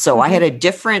Japan. So I had a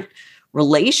different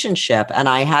relationship, and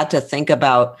I had to think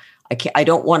about, I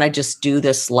don't want to just do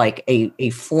this like a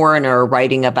foreigner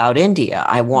writing about India.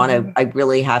 I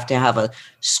really have to have a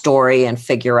story and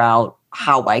figure out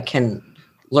how I can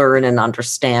learn and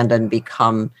understand and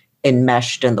become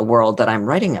enmeshed in the world that I'm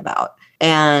writing about.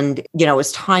 And,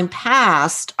 as time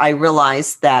passed, I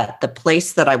realized that the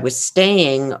place that I was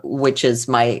staying, which is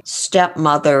my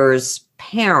stepmother's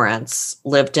parents,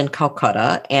 lived in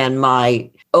Calcutta, and my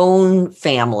own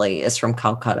family is from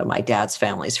Calcutta. My dad's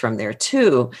family is from there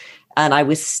too. And I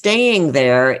was staying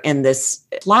there in this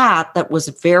flat that was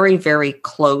very, very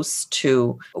close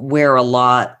to where a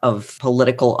lot of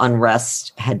political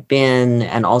unrest had been,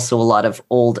 and also a lot of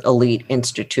old elite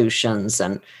institutions.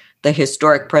 And the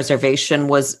historic preservation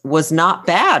was not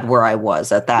bad where I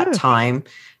was at that time.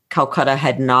 Calcutta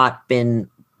had not been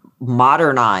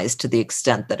modernized to the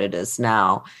extent that it is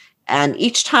now. And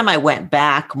each time I went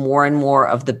back, more and more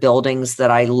of the buildings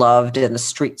that I loved and the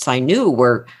streets I knew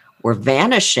were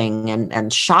vanishing,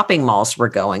 and shopping malls were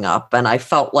going up. And I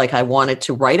felt like I wanted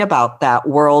to write about that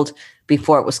world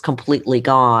before it was completely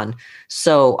gone.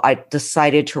 So I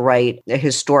decided to write a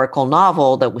historical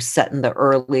novel that was set in the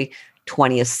early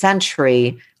 20th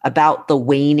century about the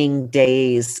waning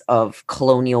days of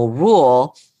colonial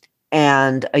rule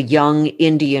and a young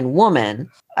Indian woman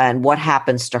and what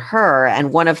happens to her.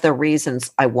 And one of the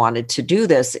reasons I wanted to do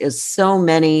this is so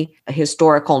many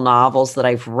historical novels that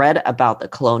I've read about the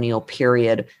colonial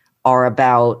period are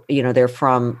about, they're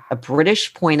from a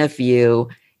British point of view.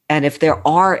 And if there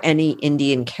are any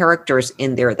Indian characters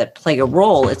in there that play a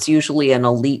role, it's usually an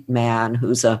elite man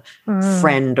who's a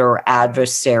friend or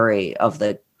adversary of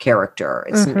the character.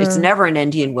 It's never an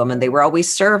Indian woman. They were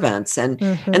always servants. And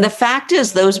the fact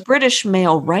is, those British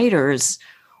male writers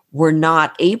were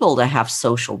not able to have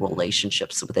social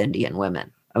relationships with Indian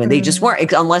women. I mean, they just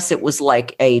weren't, unless it was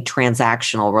like a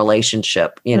transactional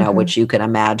relationship, which you can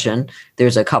imagine.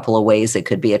 There's a couple of ways it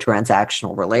could be a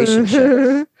transactional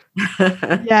relationship.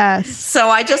 Yes. So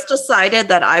I just decided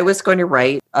that I was going to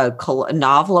write a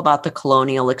novel about the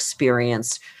colonial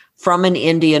experience from an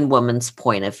Indian woman's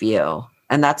point of view.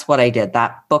 And that's what I did.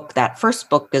 That first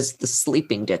book is The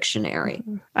Sleeping Dictionary.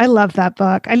 I love that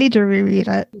book. I need to reread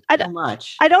it. So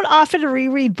much. I don't often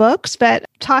reread books, but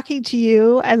talking to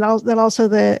you and then also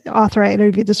the author I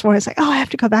interviewed this morning, it's like, I have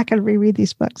to go back and reread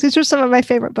these books. These are some of my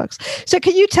favorite books. So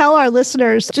can you tell our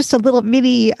listeners just a little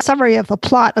mini summary of the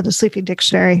plot of The Sleeping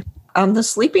Dictionary? The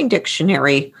Sleeping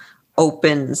Dictionary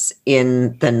opens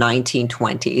in the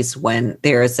 1920s when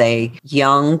there's a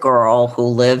young girl who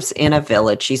lives in a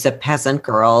village. She's a peasant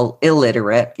girl,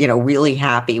 illiterate, really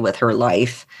happy with her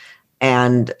life.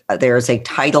 And there's a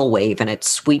tidal wave and it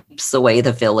sweeps away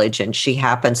the village. And she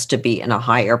happens to be in a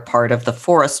higher part of the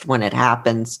forest when it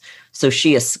happens. So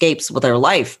she escapes with her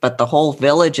life, but the whole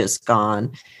village is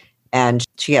gone and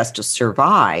she has to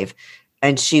survive.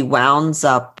 And she wounds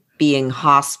up being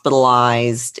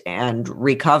hospitalized and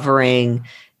recovering,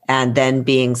 and then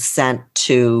being sent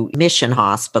to Mission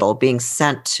Hospital, being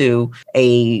sent to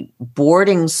a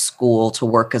boarding school to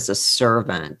work as a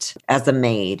servant, as a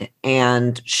maid.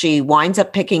 And she winds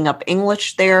up picking up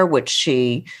English there, which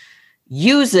she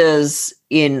uses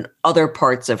in other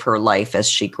parts of her life as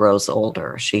she grows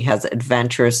older. She has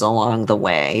adventures along the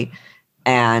way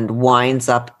and winds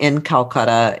up in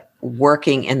Calcutta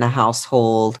working in the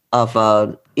household of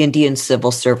a Indian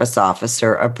civil service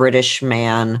officer, a British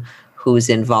man who's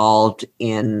involved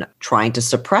in trying to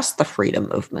suppress the freedom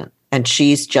movement. And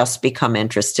she's just become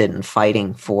interested in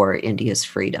fighting for India's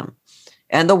freedom.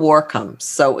 And the war comes.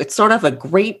 So it's sort of a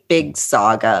great big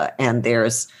saga. And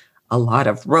there's a lot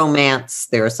of romance.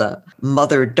 There's a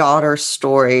mother-daughter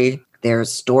story. There's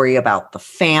a story about the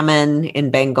famine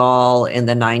in Bengal in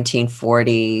the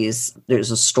 1940s. There's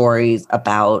a story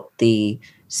about the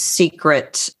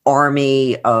secret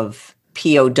army of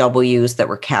POWs that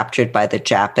were captured by the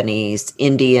Japanese,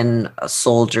 Indian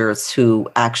soldiers who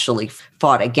actually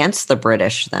fought against the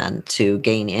British then to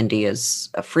gain India's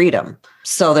freedom.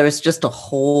 So there's just a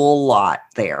whole lot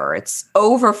there. It's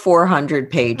over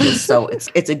 400 pages. So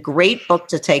it's a great book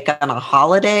to take on a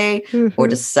holiday or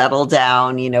to settle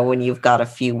down, when you've got a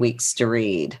few weeks to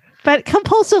read. but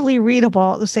compulsively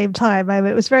readable at the same time. I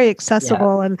mean, it was very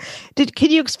accessible. Yeah. And can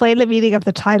you explain the meaning of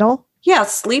the title? Yeah,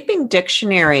 sleeping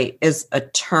dictionary is a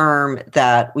term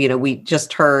that, we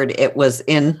just heard. It was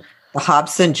in the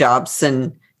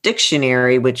Hobson-Jobson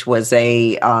dictionary, which was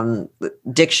a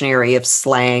dictionary of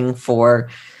slang for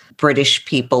British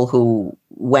people who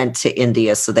went to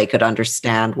India so they could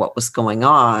understand what was going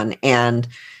on. And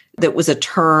that was a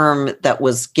term that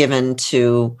was given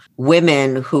to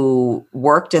women who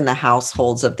worked in the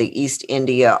households of the East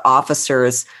India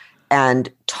officers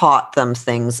and taught them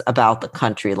things about the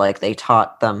country. Like they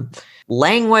taught them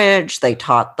language, they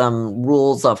taught them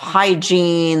rules of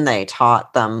hygiene, they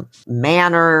taught them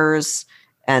manners.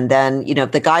 And then,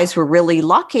 if the guys were really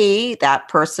lucky, that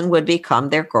person would become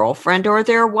their girlfriend or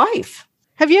their wife.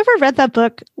 Have you ever read that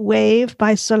book, Wave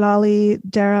by Solali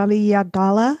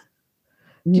Darayagala?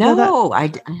 No,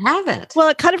 I haven't. Well,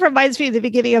 it kind of reminds me of the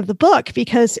beginning of the book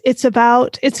because it's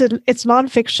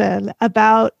nonfiction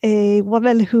about a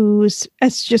woman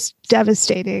it's just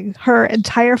devastating. Her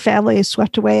entire family is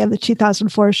swept away in the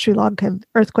 2004 Sri Lankan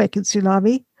earthquake and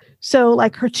tsunami. So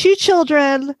like her 2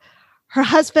 children, her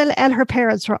husband and her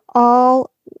parents are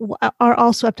all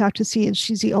swept out to sea, and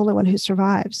she's the only one who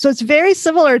survives. So it's very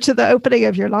similar to the opening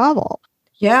of your novel.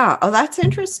 Yeah. Oh, that's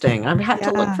interesting. I have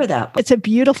to look for that. It's a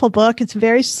beautiful book. It's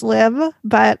very slim,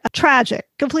 but tragic,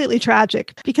 completely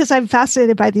tragic. Because I'm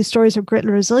fascinated by these stories of grit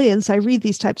and resilience, I read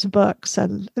these types of books,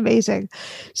 and amazing.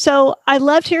 So I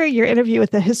loved hearing your interview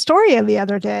with the historian the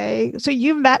other day. So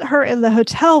you met her in the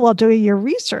hotel while doing your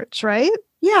research, right?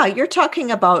 Yeah, you're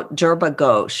talking about Durba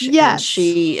Ghosh. Yes. And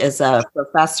she is a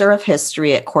professor of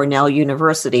history at Cornell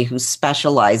University who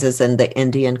specializes in the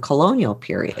Indian colonial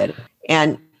period.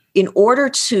 And in order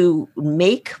to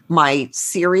make my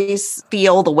series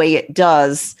feel the way it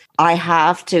does, I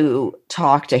have to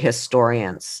talk to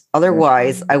historians.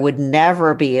 Otherwise, I would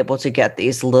never be able to get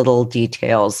these little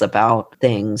details about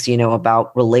things,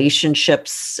 about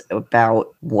relationships,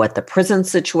 about what the prison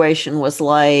situation was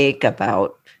like,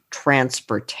 about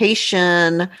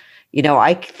transportation.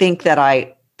 I think that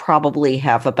I probably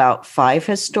have about 5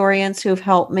 historians who've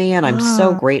helped me, and I'm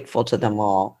so grateful to them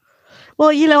all.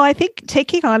 Well, I think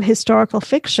taking on historical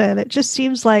fiction, it just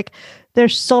seems like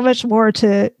there's so much more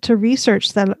to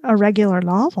research than a regular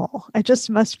novel. It just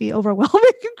must be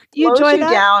overwhelming. You enjoy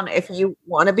that? Down if you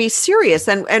want to be serious.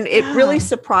 And it really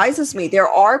surprises me. There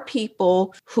are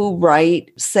people who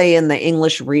write, say, in the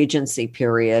English Regency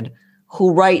period,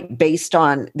 who write based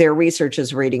on their research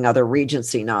is reading other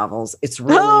Regency novels. It's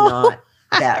really not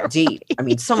that deep. I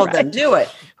mean, some of them do it.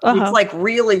 It's like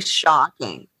really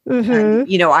shocking.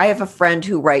 And, I have a friend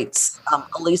who writes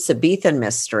Elizabethan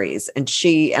mysteries,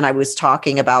 and I was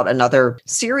talking about another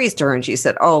series to her, and she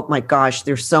said, "Oh my gosh,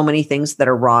 there's so many things that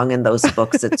are wrong in those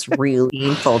books. It's really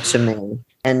painful to me."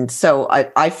 And so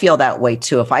I feel that way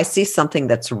too. If I see something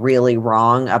that's really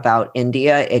wrong about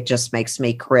India, it just makes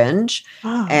me cringe.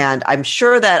 And I'm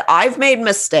sure that I've made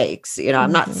mistakes.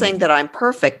 I'm not saying that I'm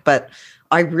perfect, but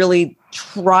I really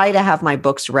try to have my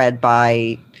books read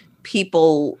by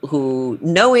people who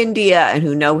know India and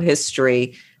who know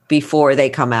history before they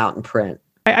come out in print.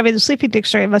 I mean, the Sleeping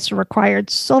Dictionary must have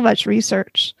required so much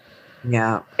research.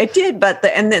 Yeah, it did. But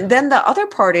then the other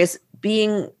part is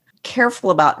being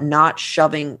careful about not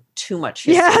shoving too much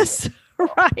history. Yes,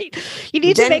 right. You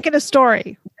need to make it a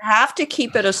story. You have to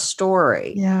keep it a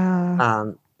story. Yeah.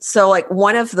 So like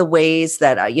one of the ways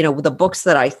that, the books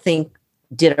that I think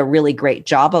did a really great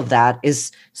job of that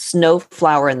is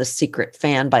Snowflower and the Secret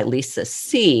Fan by Lisa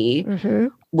C.,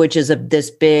 which is this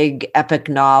big epic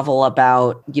novel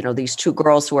about, these 2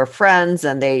 girls who are friends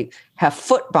and they have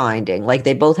foot binding. Like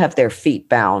they both have their feet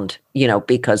bound,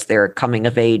 because they're coming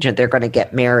of age and they're going to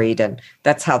get married. And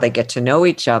that's how they get to know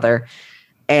each other.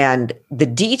 And the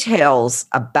details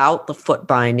about the foot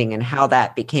binding and how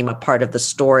that became a part of the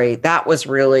story, that was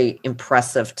really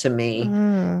impressive to me.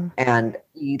 And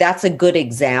that's a good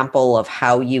example of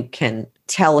how you can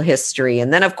tell history.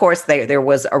 And then, of course, there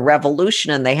was a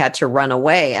revolution and they had to run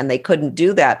away, and they couldn't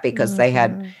do that because they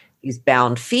had these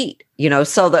bound feet,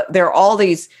 so there are all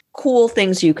these cool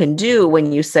things you can do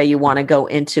when you say you want to go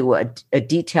into a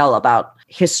detail about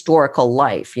historical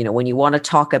life, when you want to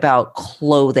talk about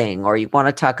clothing, or you want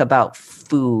to talk about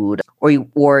food,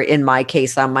 or in my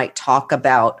case, I might talk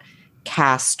about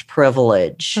caste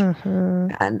privilege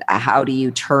and how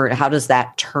does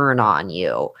that turn on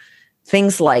you?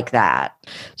 Things like that.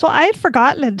 So I had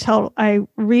forgotten until I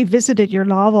revisited your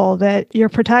novel that your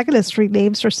protagonist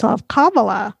renames herself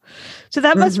Kamala. So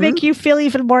that must make you feel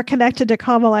even more connected to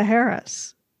Kamala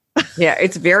Harris. Yeah,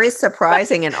 it's very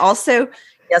surprising. And also,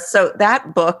 Yes. So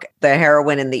that book, the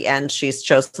heroine in the end, she's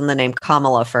chosen the name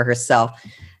Kamala for herself.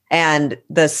 And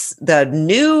the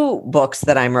new books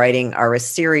that I'm writing are a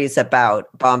series about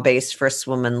Bombay's first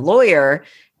woman lawyer.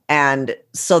 And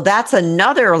so that's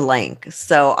another link.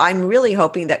 So I'm really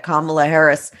hoping that Kamala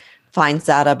Harris finds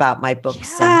out about my books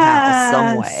somehow,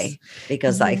 some way,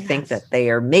 because I think that they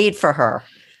are made for her.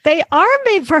 They are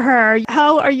made for her.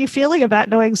 How are you feeling about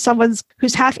knowing someone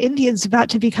who's half Indian's about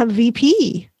to become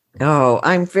VP? Oh,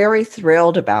 I'm very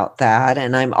thrilled about that.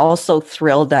 And I'm also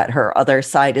thrilled that her other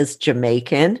side is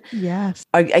Jamaican. Yes.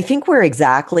 I think we're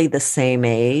exactly the same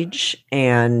age.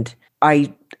 And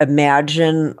I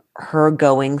imagine her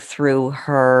going through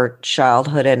her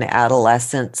childhood and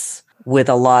adolescence with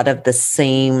a lot of the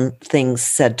same things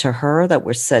said to her that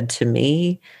were said to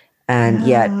me. And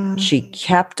yet she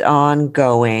kept on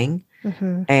going.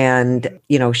 Mm-hmm. And,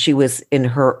 she was in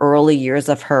her early years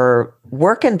of her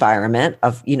work environment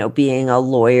of, being a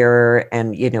lawyer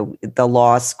and, the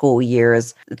law school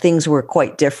years. Things were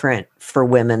quite different for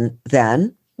women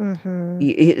then. Mm-hmm.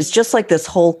 It's just like this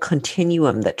whole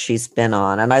continuum that she's been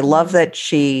on. And I love that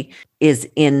she is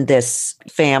in this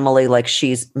family, like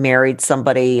she's married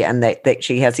somebody and that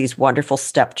she has these wonderful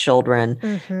stepchildren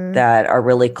that are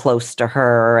really close to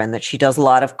her and that she does a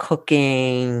lot of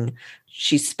cooking.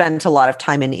 She spent a lot of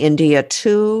time in India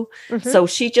too. Mm-hmm. So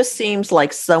she just seems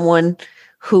like someone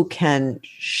who can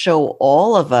show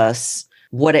all of us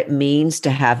what it means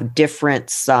to have different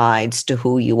sides to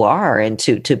who you are and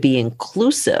to be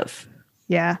inclusive.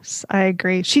 Yes, I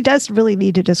agree. She does really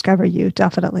need to discover you,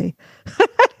 definitely.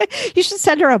 You should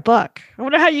send her a book. I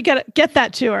wonder how you get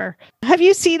that to her. Have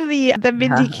you seen the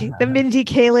Mindy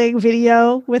Kaling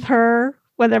video with her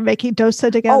when they're making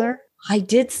dosa together? Oh, I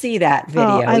did see that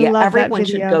video. I love everyone that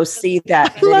video. should go see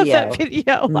that video. I love that video.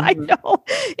 Mm-hmm. I know.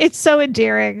 It's so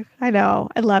endearing. I know.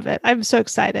 I love it. I'm so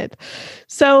excited.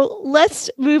 So let's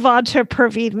move on to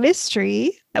Perveen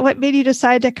Mystery. What made you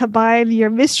decide to combine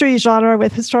your mystery genre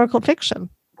with historical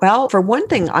fiction? Well, for one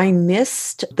thing, I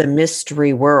missed the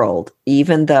mystery world,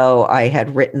 even though I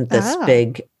had written this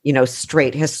big,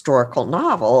 straight historical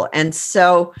novel. And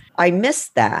so I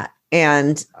missed that.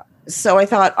 And so I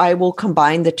thought I will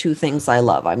combine the two things I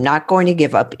love. I'm not going to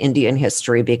give up Indian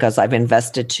history because I've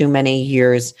invested too many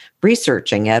years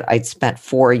researching it. I'd spent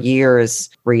 4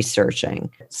 years researching.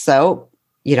 So,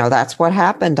 that's what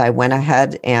happened. I went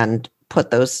ahead and put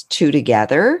those two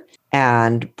together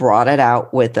and brought it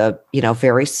out with a,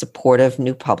 very supportive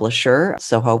new publisher,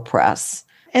 Soho Press.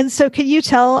 And so can you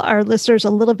tell our listeners a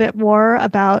little bit more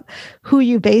about who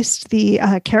you based the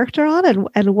character on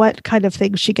and what kind of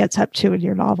things she gets up to in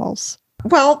your novels?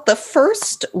 Well, the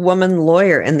first woman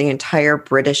lawyer in the entire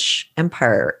British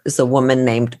Empire is a woman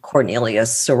named Cornelia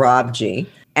Sorabji.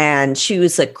 And she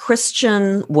was a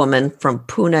Christian woman from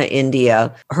Pune,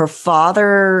 India. Her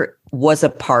father was a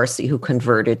Parsi who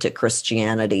converted to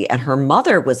Christianity. And her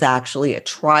mother was actually a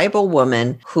tribal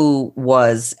woman who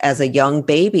was, as a young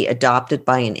baby, adopted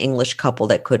by an English couple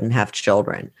that couldn't have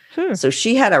children. So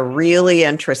she had a really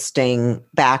interesting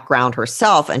background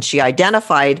herself, and she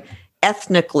identified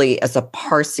ethnically as a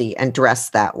Parsi and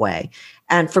dressed that way.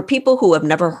 And for people who have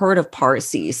never heard of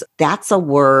Parsis, that's a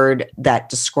word that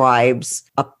describes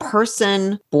a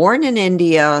person born in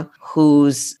India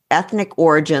whose ethnic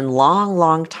origin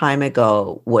long time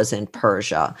ago was in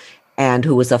Persia and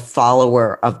who was a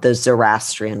follower of the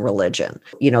Zoroastrian religion.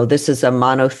 This is a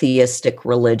monotheistic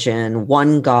religion,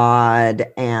 one God,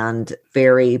 and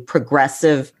very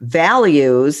progressive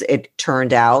values. It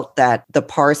turned out that the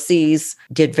Parsis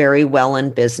did very well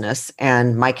in business.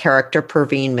 And my character,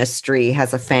 Perveen Mystery,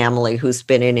 has a family who's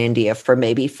been in India for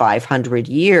maybe 500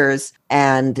 years.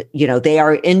 And, they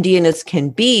are Indian as can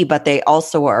be, but they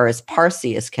also are as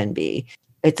Parsi as can be.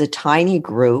 It's a tiny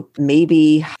group,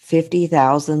 maybe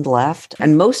 50,000 left.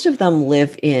 And most of them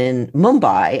live in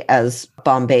Mumbai, as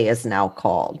Bombay is now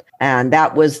called. And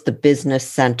that was the business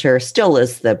center, still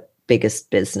is the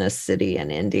biggest business city in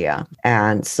India.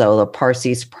 And so the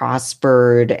Parsis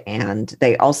prospered and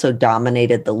they also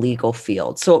dominated the legal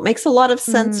field. So it makes a lot of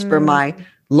sense for my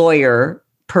lawyer,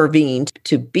 Perveen,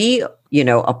 to be,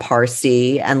 a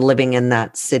Parsi and living in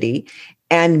that city.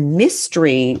 And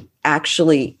Mystery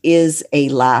actually is a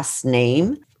last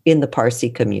name in the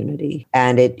Parsi community,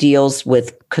 and it deals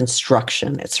with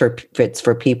construction. It's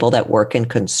for people that work in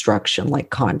construction,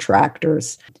 like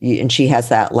contractors. And she has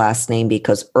that last name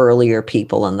because earlier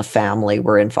people in the family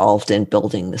were involved in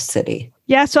building the city.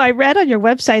 Yeah, so I read on your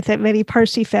website that many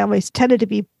Parsi families tended to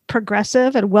be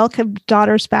progressive and welcomed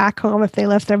daughters back home if they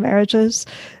left their marriages.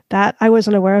 That I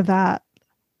wasn't aware of that.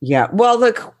 Yeah. Well,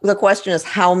 the question is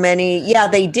how many? Yeah,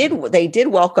 they did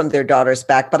welcome their daughters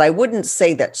back, but I wouldn't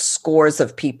say that scores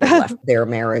of people left their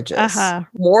marriages. Uh-huh.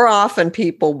 More often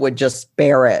people would just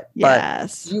bear it,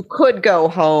 Yes. but you could go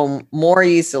home more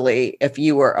easily if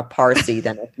you were a Parsi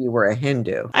than if you were a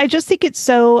Hindu. I just think it's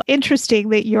so interesting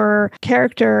that your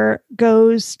character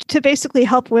goes to basically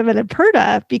help women in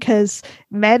Purta because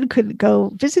men couldn't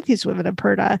go visit these women in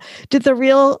Purta. Did the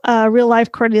real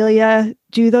life Cornelia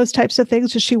do those types of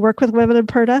things? Does she work with women in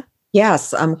Purta?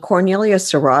 Yes, Cornelia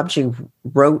Sarabji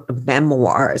wrote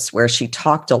memoirs where she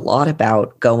talked a lot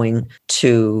about going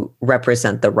to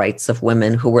represent the rights of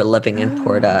women who were living in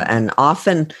Purta, and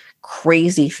often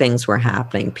crazy things were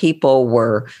happening. People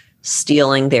were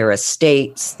stealing their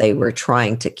estates. They were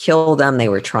trying to kill them. They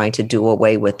were trying to do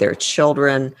away with their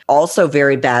children. Also,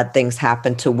 very bad things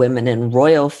happened to women in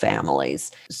royal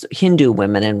families, Hindu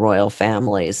women in royal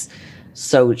families.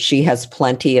 So she has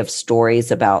plenty of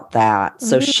stories about that.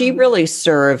 So she really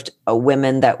served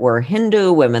women that were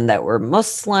Hindu, women that were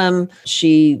Muslim.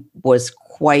 She was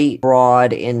quite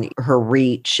broad in her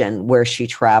reach and where she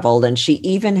traveled. And she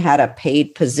even had a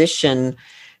paid position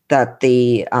that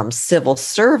the civil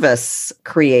service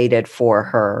created for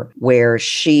her, where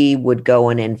she would go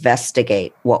and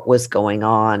investigate what was going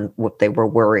on, what they were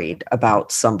worried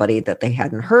about somebody that they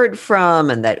hadn't heard from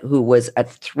and that who was at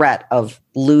threat of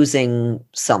losing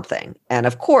something. And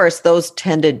of course, those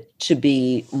tended to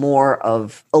be more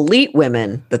of elite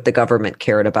women that the government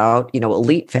cared about,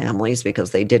 elite families,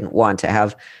 because they didn't want to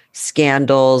have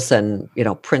scandals and,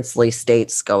 princely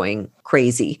states going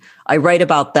crazy. I write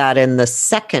about that in the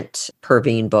second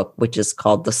Perveen book, which is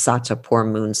called The Satapur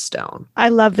Moonstone. I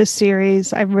love this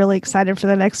series. I'm really excited for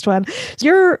the next one.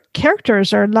 Your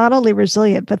characters are not only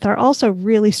resilient, but they're also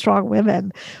really strong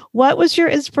women. What was your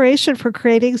inspiration for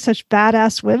creating such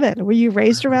badass women? Were you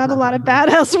raised around a lot of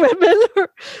badass women? Or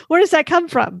where does that come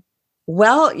from?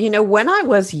 Well, when I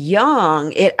was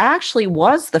young, it actually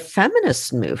was the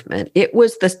feminist movement. It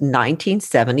was the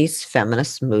 1970s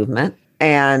feminist movement.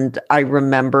 And I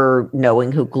remember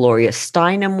knowing who Gloria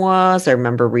Steinem was. I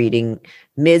remember reading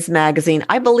Ms. magazine.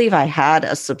 I believe I had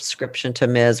a subscription to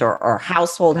Ms. or our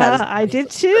household had. I did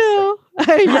too.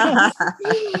 Yes.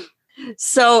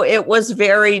 So it was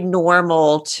very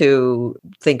normal to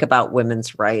think about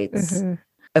women's rights. Mm-hmm.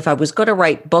 If I was going to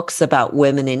write books about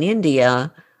women in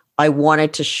India, I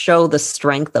wanted to show the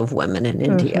strength of women in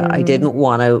India. I didn't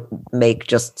want to make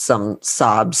just some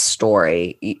sob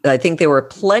story. I think there were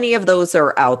plenty of those that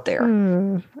are out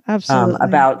there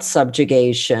about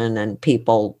subjugation and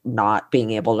people not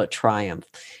being able to triumph.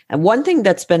 And one thing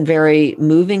that's been very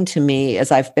moving to me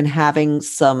is I've been having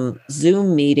some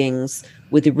Zoom meetings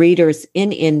with readers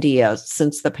in India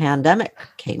since the pandemic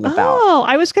came about. Oh,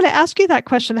 I was going to ask you that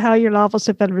question, how your novels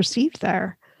have been received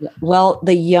there. Well,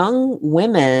 the young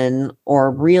women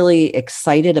are really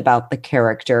excited about the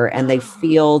character and they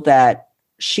feel that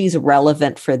she's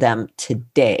relevant for them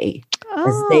today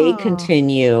as they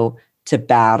continue to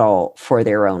battle for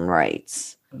their own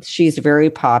rights. She's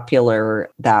very popular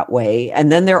that way.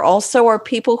 And then there also are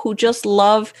people who just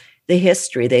love the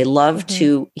history. They love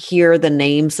to hear the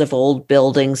names of old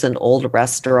buildings and old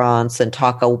restaurants and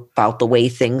talk about the way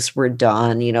things were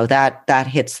done. That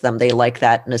hits them. They like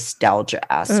that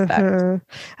nostalgia aspect.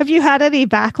 Have you had any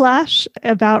backlash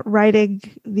about writing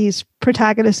these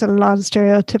protagonists in a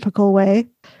non-stereotypical way?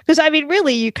 Because,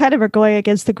 really, you kind of are going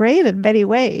against the grain in many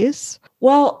ways.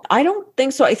 Well, I don't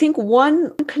think so. I think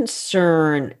one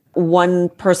concern, one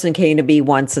person came to me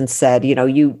once and said,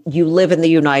 you live in the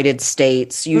United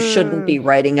States. You shouldn't be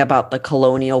writing about the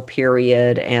colonial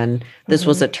period. And this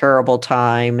was a terrible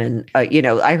time. And,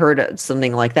 I heard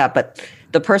something like that. But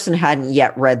the person hadn't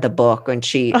yet read the book. And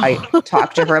I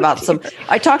talked to her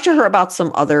about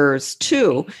some others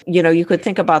too. You could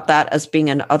think about that as being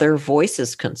an other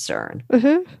voices concern.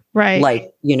 Right.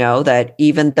 Like, that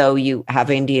even though you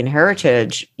have Indian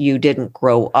heritage, you didn't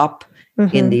grow up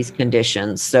in these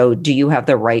conditions. So do you have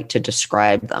the right to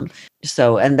describe them?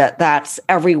 So, and that's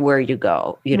everywhere you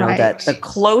go, right. That the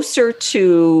closer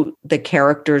to the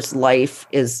character's life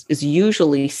is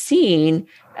usually seen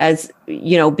as,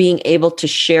 being able to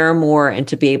share more and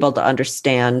to be able to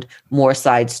understand more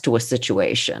sides to a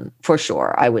situation, for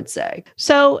sure, I would say.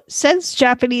 So since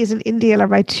Japanese and Indian are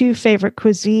my two favorite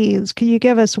cuisines, can you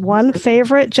give us one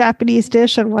favorite Japanese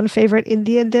dish and one favorite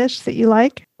Indian dish that you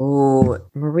like? Oh,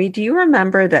 Marie, do you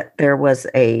remember that there was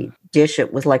a dish?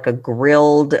 It was like a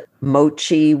grilled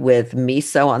mochi with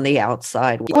miso on the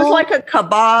outside. It was like a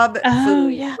kebab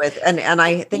food with, and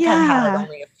I think I had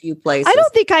only a few places.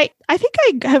 I think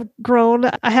I have grown.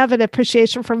 I have an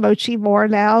appreciation for mochi more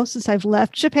now since I've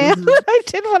left Japan than I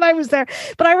did when I was there.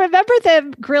 But I remember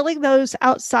them grilling those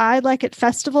outside, like at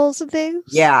festivals and things.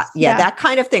 Yeah, that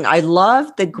kind of thing. I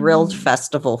love the grilled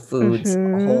festival foods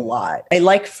a whole lot. I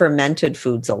like fermented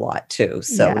foods a lot too.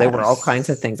 So there were all kinds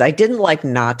of things. I didn't like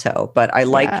natto, but I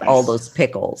liked all those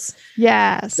pickles.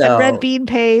 Yes, and red bean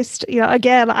paste.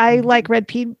 Again, I like red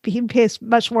bean paste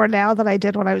much more now than I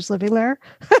did when I was living there.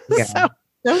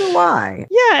 So do I.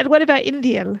 Yeah. And what about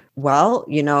Indian? Well,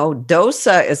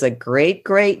 dosa is a great,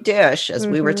 great dish. As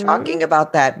we were talking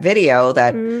about that video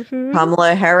that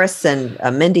Kamala Harris and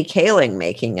Mindy Kaling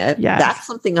making it. Yes. That's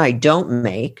something I don't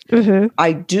make.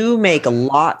 I do make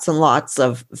lots and lots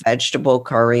of vegetable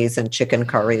curries and chicken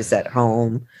curries at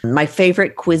home. My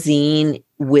favorite cuisine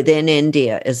within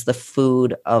India is the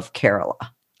food of Kerala.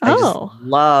 I just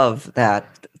love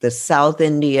that. The South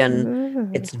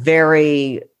Indian, it's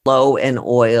very low in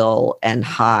oil and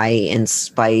high in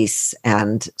spice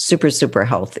and super, super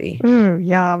healthy.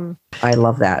 Yum. I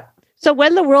love that. So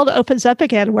when the world opens up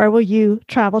again, where will you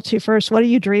travel to first? What are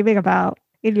you dreaming about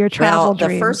in your travel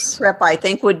dreams? The first trip I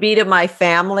think would be to my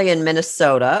family in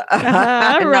Minnesota.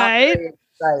 Right.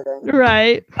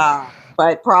 Right.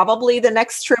 But probably the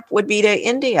next trip would be to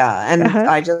India. And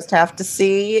I just have to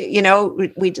see,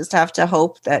 we just have to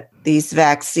hope that these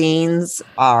vaccines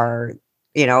are,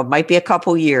 it might be a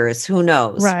couple years. Who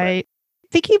knows? Right.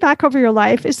 Thinking back over your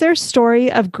life, is there a story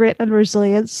of grit and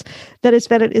resilience that has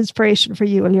been an inspiration for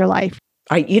you in your life?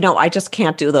 I just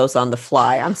can't do those on the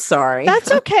fly. I'm sorry.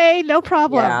 That's okay. No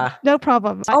problem. Yeah. No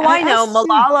problem. I know.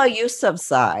 Malala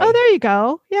Yousafzai. Oh, there you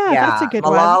go. Yeah, that's a good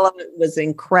one. Malala was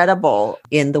incredible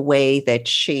in the way that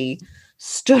she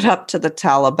stood up to the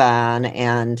Taliban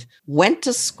and went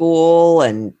to school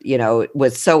and,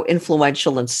 was so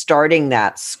influential in starting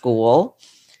that school.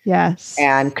 Yes.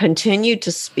 And continued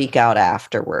to speak out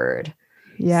afterward.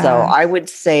 Yeah. So I would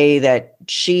say that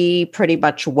she pretty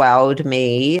much wowed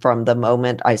me from the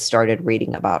moment I started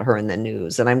reading about her in the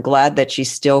news. And I'm glad that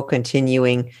she's still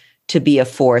continuing to be a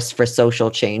force for social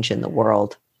change in the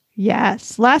world.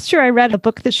 Yes. Last year, I read a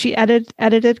book that she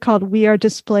edited called We Are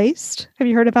Displaced. Have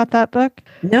you heard about that book?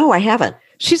 No, I haven't.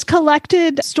 She's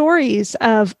collected stories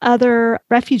of other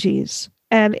refugees.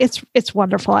 And it's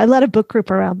wonderful. I led a book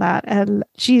group around that, and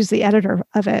she's the editor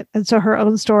of it. And so her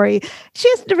own story, she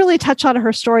doesn't really touch on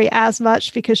her story as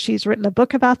much because she's written a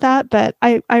book about that, but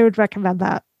I would recommend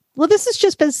that. Well, this has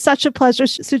just been such a pleasure,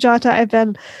 Sujata. I've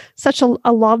been such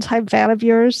a long-time fan of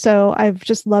yours, so I've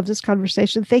just loved this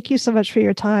conversation. Thank you so much for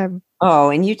your time.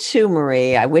 Oh, and you too,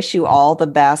 Marie. I wish you all the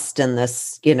best in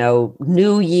this,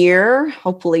 new year,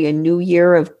 hopefully a new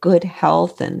year of good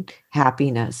health and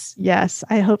happiness. Yes,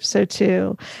 I hope so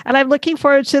too. And I'm looking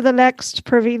forward to the next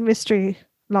Praveen mystery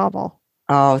novel.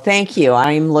 Oh, thank you.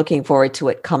 I'm looking forward to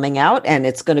it coming out, and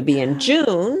it's going to be in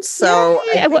June. So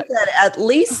I think that at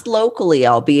least locally,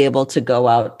 I'll be able to go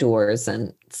outdoors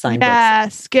and sign books.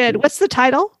 Yes, good. What's the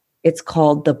title? It's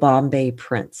called The Bombay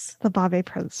Prince. The Bombay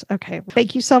Prince. Okay.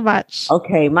 Thank you so much.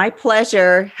 Okay. My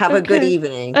pleasure. Have a good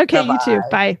evening. Okay. Bye-bye. You too.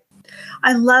 Bye.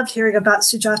 I loved hearing about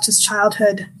Sujata's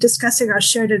childhood, discussing our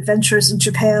shared adventures in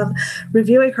Japan,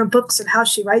 reviewing her books and how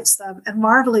she writes them, and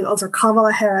marveling over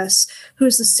Kamala Harris, who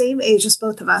is the same age as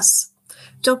both of us.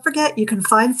 Don't forget, you can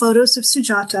find photos of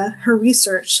Sujata, her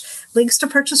research, links to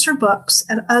purchase her books,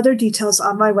 and other details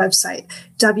on my website,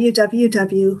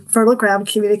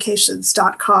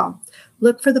 www.fertilegramcommunications.com.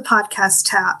 Look for the podcast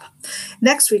tab.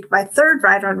 Next week, my third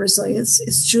writer on resilience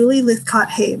is Julie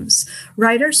Lythcott-Hames,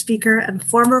 writer, speaker, and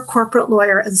former corporate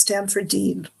lawyer and Stanford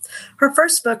dean. Her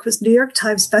first book was New York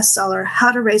Times bestseller,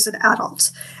 How to Raise an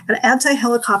Adult, an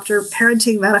anti-helicopter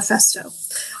parenting manifesto.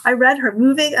 I read her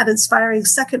moving and inspiring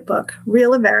second book,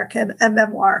 Real American, a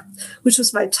memoir, which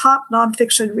was my top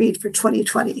nonfiction read for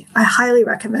 2020. I highly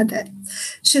recommend it.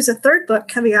 She has a third book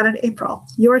coming out in April,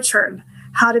 Your Turn,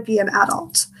 How to Be an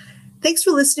Adult. Thanks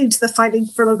for listening to the Finding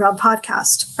Fertile Ground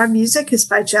podcast. Our music is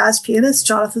by jazz pianist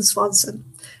Jonathan Swanson.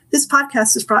 This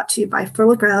podcast is brought to you by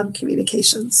Fertile Ground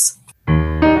Communications.